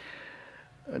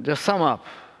just sum up,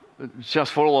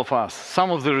 just for all of us,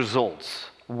 some of the results,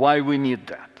 why we need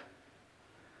that.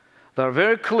 They're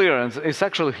very clear, and it's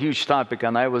actually a huge topic,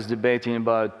 and I was debating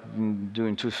about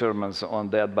doing 2 sermons on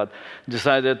that, but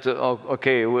decided,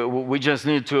 okay, we just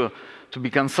need to be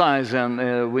concise,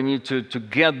 and we need to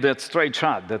get that straight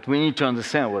shot, that we need to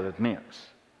understand what it means.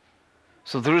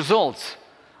 So the results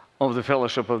of the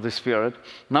fellowship of the Spirit.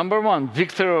 Number 1,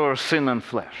 victory over sin and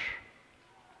flesh.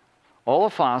 All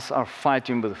of us are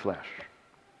fighting with the flesh.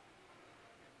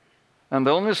 And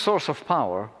the only source of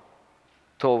power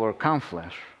to overcome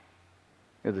flesh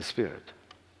is the Spirit.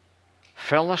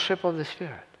 Fellowship of the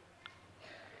Spirit.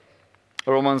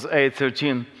 Romans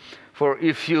 8:13, "For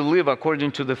if you live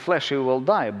according to the flesh, you will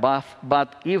die.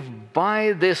 But if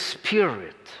by the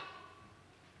Spirit,"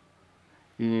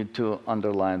 you need to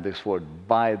underline this word,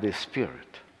 by the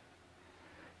Spirit,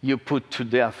 "you put to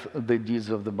death the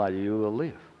deeds of the body, you will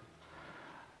live."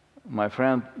 My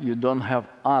friend, you don't have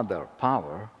other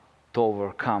power to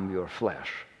overcome your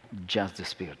flesh, just the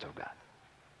Spirit of God.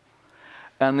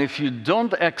 And if you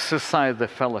don't exercise the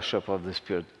fellowship of the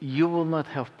Spirit, you will not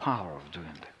have power of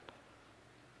doing that.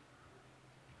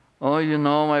 Oh, you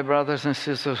know, my brothers and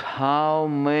sisters, how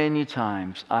many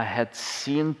times I had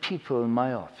seen people in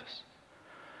my office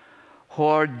who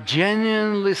are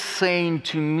genuinely saying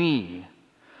to me,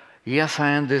 "Yes,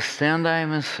 I understand I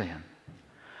am in sin.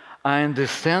 I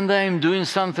understand I am doing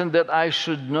something that I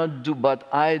should not do, but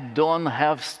I don't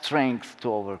have strength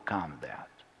to overcome that."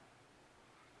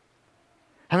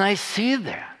 And I see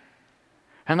that.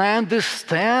 And I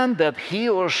understand that he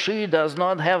or she does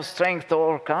not have strength to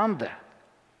overcome that.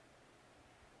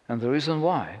 And the reason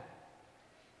why,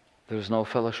 there is no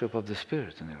fellowship of the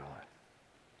Spirit in your life.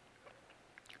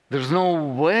 There's no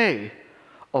way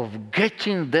of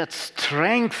getting that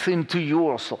strength into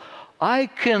your soul. I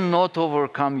cannot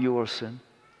overcome your sin.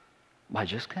 I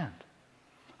just can't.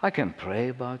 I can pray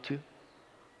about you.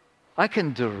 I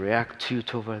can direct you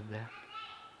toward that.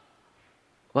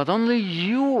 But only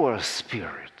your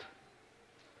spirit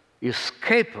is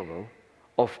capable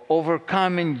of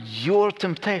overcoming your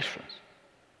temptations.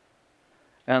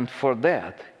 And for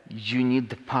that, you need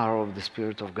the power of the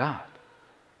Spirit of God.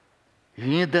 You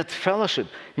need that fellowship.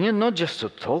 You need not just to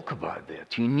talk about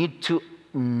that. You need to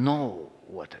know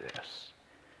what it is.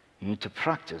 You need to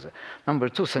practice it. Number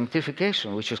 2,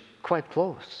 sanctification, which is quite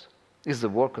close, is the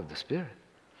work of the Spirit.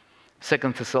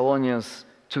 2 Thessalonians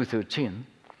 2:13.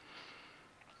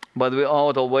 "But we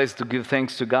ought always to give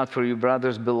thanks to God for you,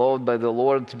 brothers, beloved by the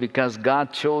Lord, because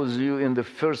God chose you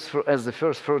as the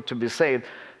first fruit to be saved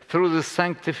through the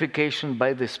sanctification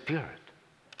by the Spirit."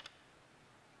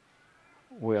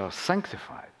 We are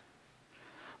sanctified.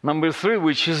 Number 3,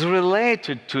 which is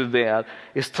related to that,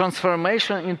 is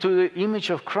transformation into the image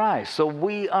of Christ. So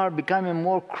we are becoming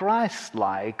more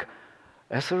Christ-like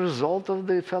as a result of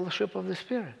the fellowship of the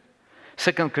Spirit.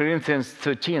 2 Corinthians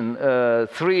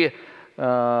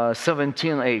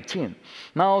 17:18.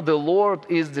 "Now the Lord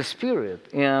is the Spirit,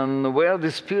 and where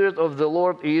the Spirit of the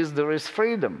Lord is, there is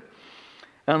freedom.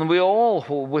 And we all,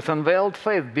 who with unveiled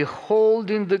face,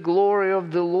 beholding the glory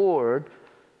of the Lord,"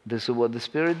 this is what the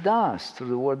Spirit does through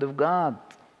the Word of God,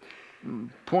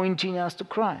 pointing us to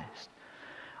Christ,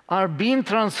 "are being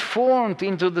transformed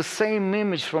into the same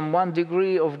image from one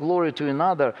degree of glory to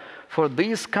another, for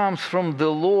this comes from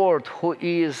the Lord who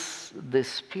is the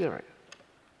Spirit."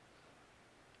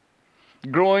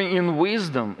 Growing in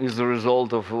wisdom is the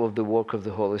result of the work of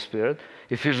the Holy Spirit.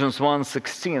 Ephesians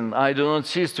 1:16, I do not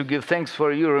cease to give thanks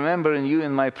for you, remembering you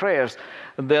in my prayers,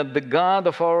 that the God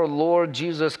of our Lord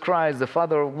Jesus Christ, the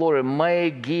Father of glory,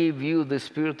 may give you the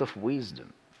spirit of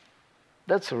wisdom.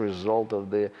 That's a result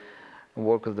of the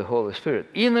work of the Holy Spirit.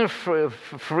 Inner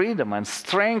freedom and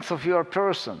strength of your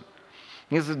person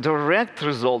is a direct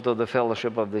result of the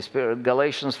fellowship of the Spirit.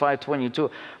 Galatians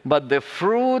 5:22, but the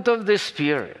fruit of the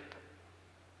Spirit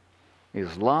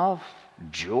is love,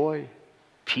 joy,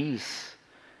 peace,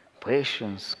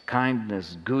 patience,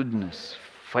 kindness, goodness,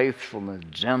 faithfulness,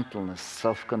 gentleness,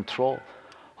 self-control.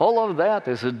 All of that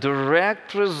is a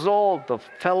direct result of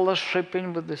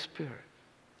fellowshipping with the Spirit.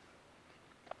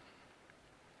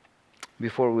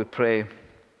 Before we pray,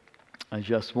 I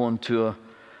just want to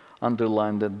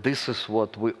underline that this is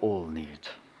what we all need.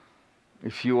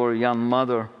 If you are a young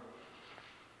mother,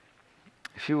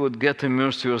 if you would get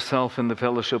immersed yourself in the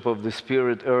fellowship of the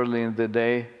Spirit early in the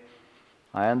day,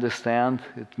 I understand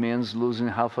it means losing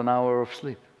half an hour of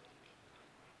sleep.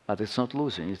 But it's not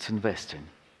losing, it's investing.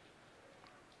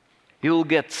 You'll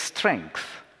get strength,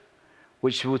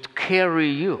 which would carry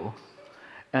you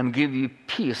and give you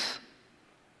peace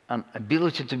and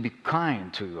ability to be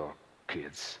kind to your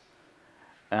kids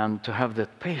and to have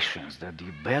that patience that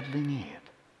you badly need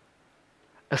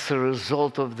as a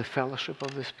result of the fellowship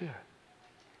of the Spirit.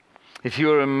 If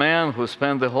you're a man who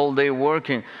spent the whole day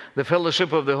working, the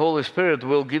fellowship of the Holy Spirit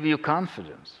will give you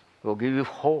confidence, will give you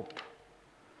hope,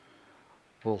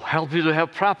 will help you to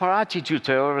have proper attitude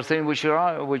to everything which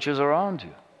is around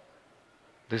you.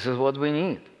 This is what we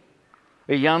need.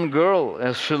 A young girl,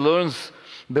 as she learns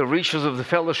the riches of the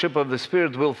fellowship of the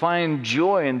Spirit, will find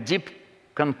joy and deep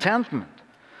contentment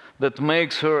that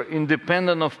makes her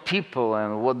independent of people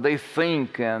and what they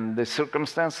think and the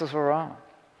circumstances around.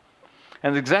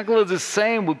 And exactly the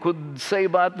same we could say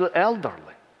about the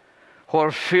elderly who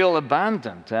feel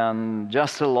abandoned and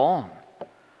just alone.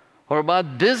 Or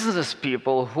about business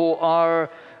people who are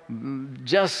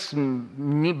just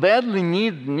badly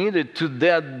needed to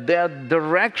that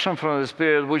direction from the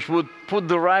Spirit which would put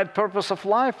the right purpose of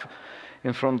life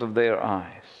in front of their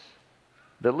eyes.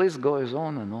 The list goes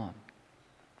on and on.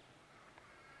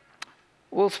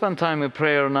 We'll spend time in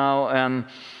prayer now, and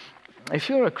if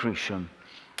you're a Christian,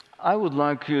 I would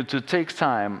like you to take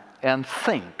time and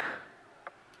think.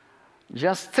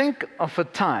 Just think of a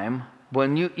time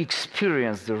when you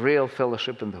experienced the real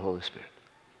fellowship in the Holy Spirit.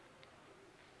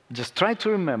 Just try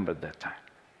to remember that time.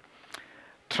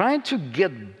 Try to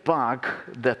get back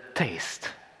that taste.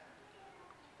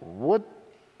 What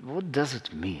does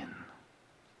it mean?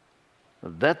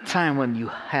 That time when you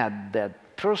had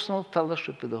that personal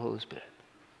fellowship with the Holy Spirit.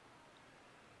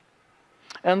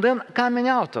 And then coming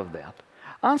out of that,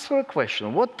 answer a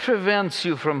question. What prevents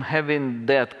you from having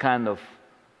that kind of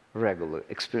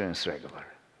experience regularly?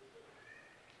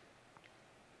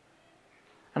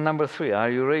 And number 3,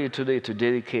 are you ready today to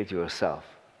dedicate yourself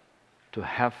to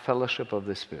have fellowship of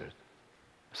the Spirit?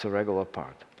 It's a regular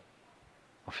part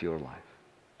of your life.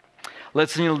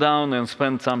 Let's kneel down and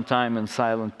spend some time in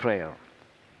silent prayer.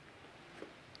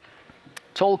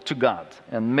 Talk to God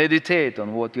and meditate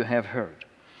on what you have heard.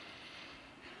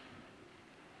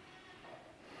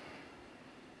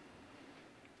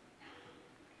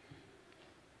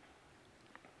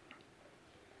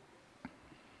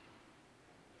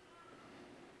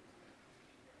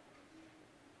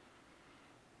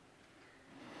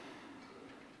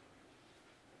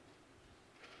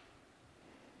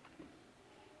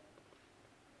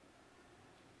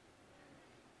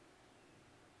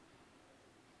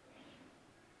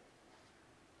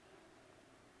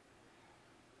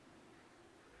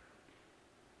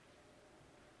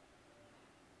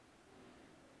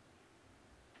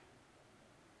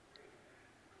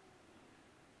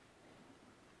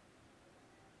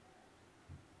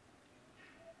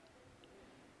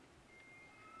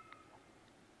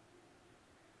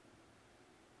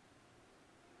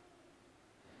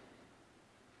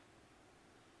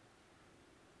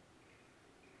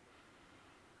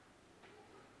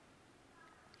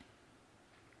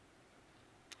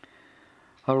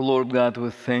 Our Lord God, we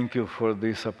thank you for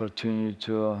this opportunity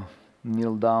to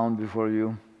kneel down before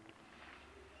you.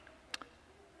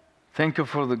 Thank you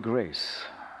for the grace.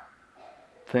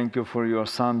 Thank you for your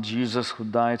Son, Jesus, who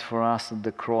died for us at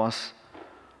the cross,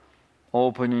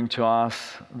 opening to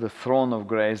us the throne of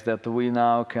grace that we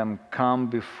now can come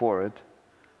before it.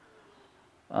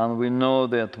 And we know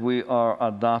that we are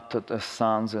adopted as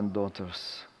sons and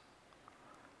daughters.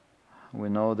 We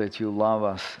know that you love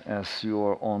us as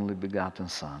your only begotten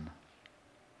Son.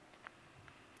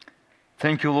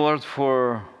 Thank you, Lord,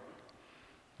 for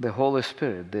the Holy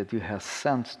Spirit that you have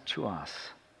sent to us,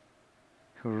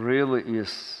 who really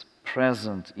is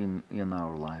present in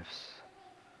our lives,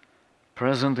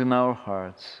 present in our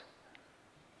hearts,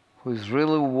 who is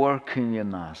really working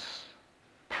in us,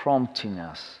 prompting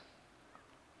us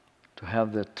to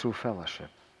have that true fellowship.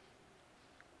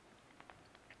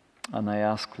 And I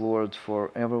ask, Lord,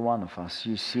 for every one of us.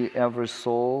 You see every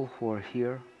soul who are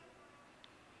here.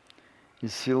 You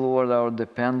see, Lord, our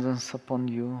dependence upon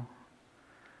you.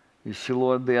 You see,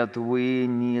 Lord, that we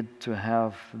need to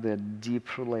have that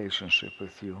deep relationship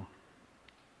with you.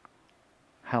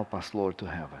 Help us, Lord, to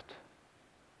have it.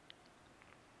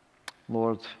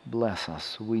 Lord, bless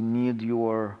us. We need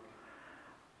your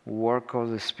work of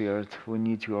the Spirit. We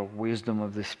need your wisdom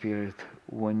of the Spirit.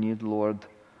 We need, Lord,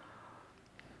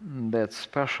 that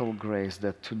special grace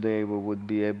that today we would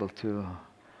be able to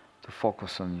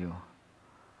focus on you,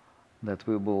 that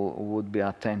we would be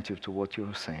attentive to what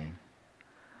you're saying,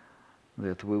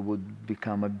 that we would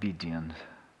become obedient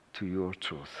to your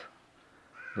truth,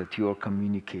 that you're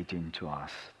communicating to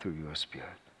us through your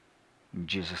Spirit. In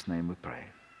Jesus' name we pray.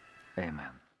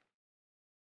 Amen.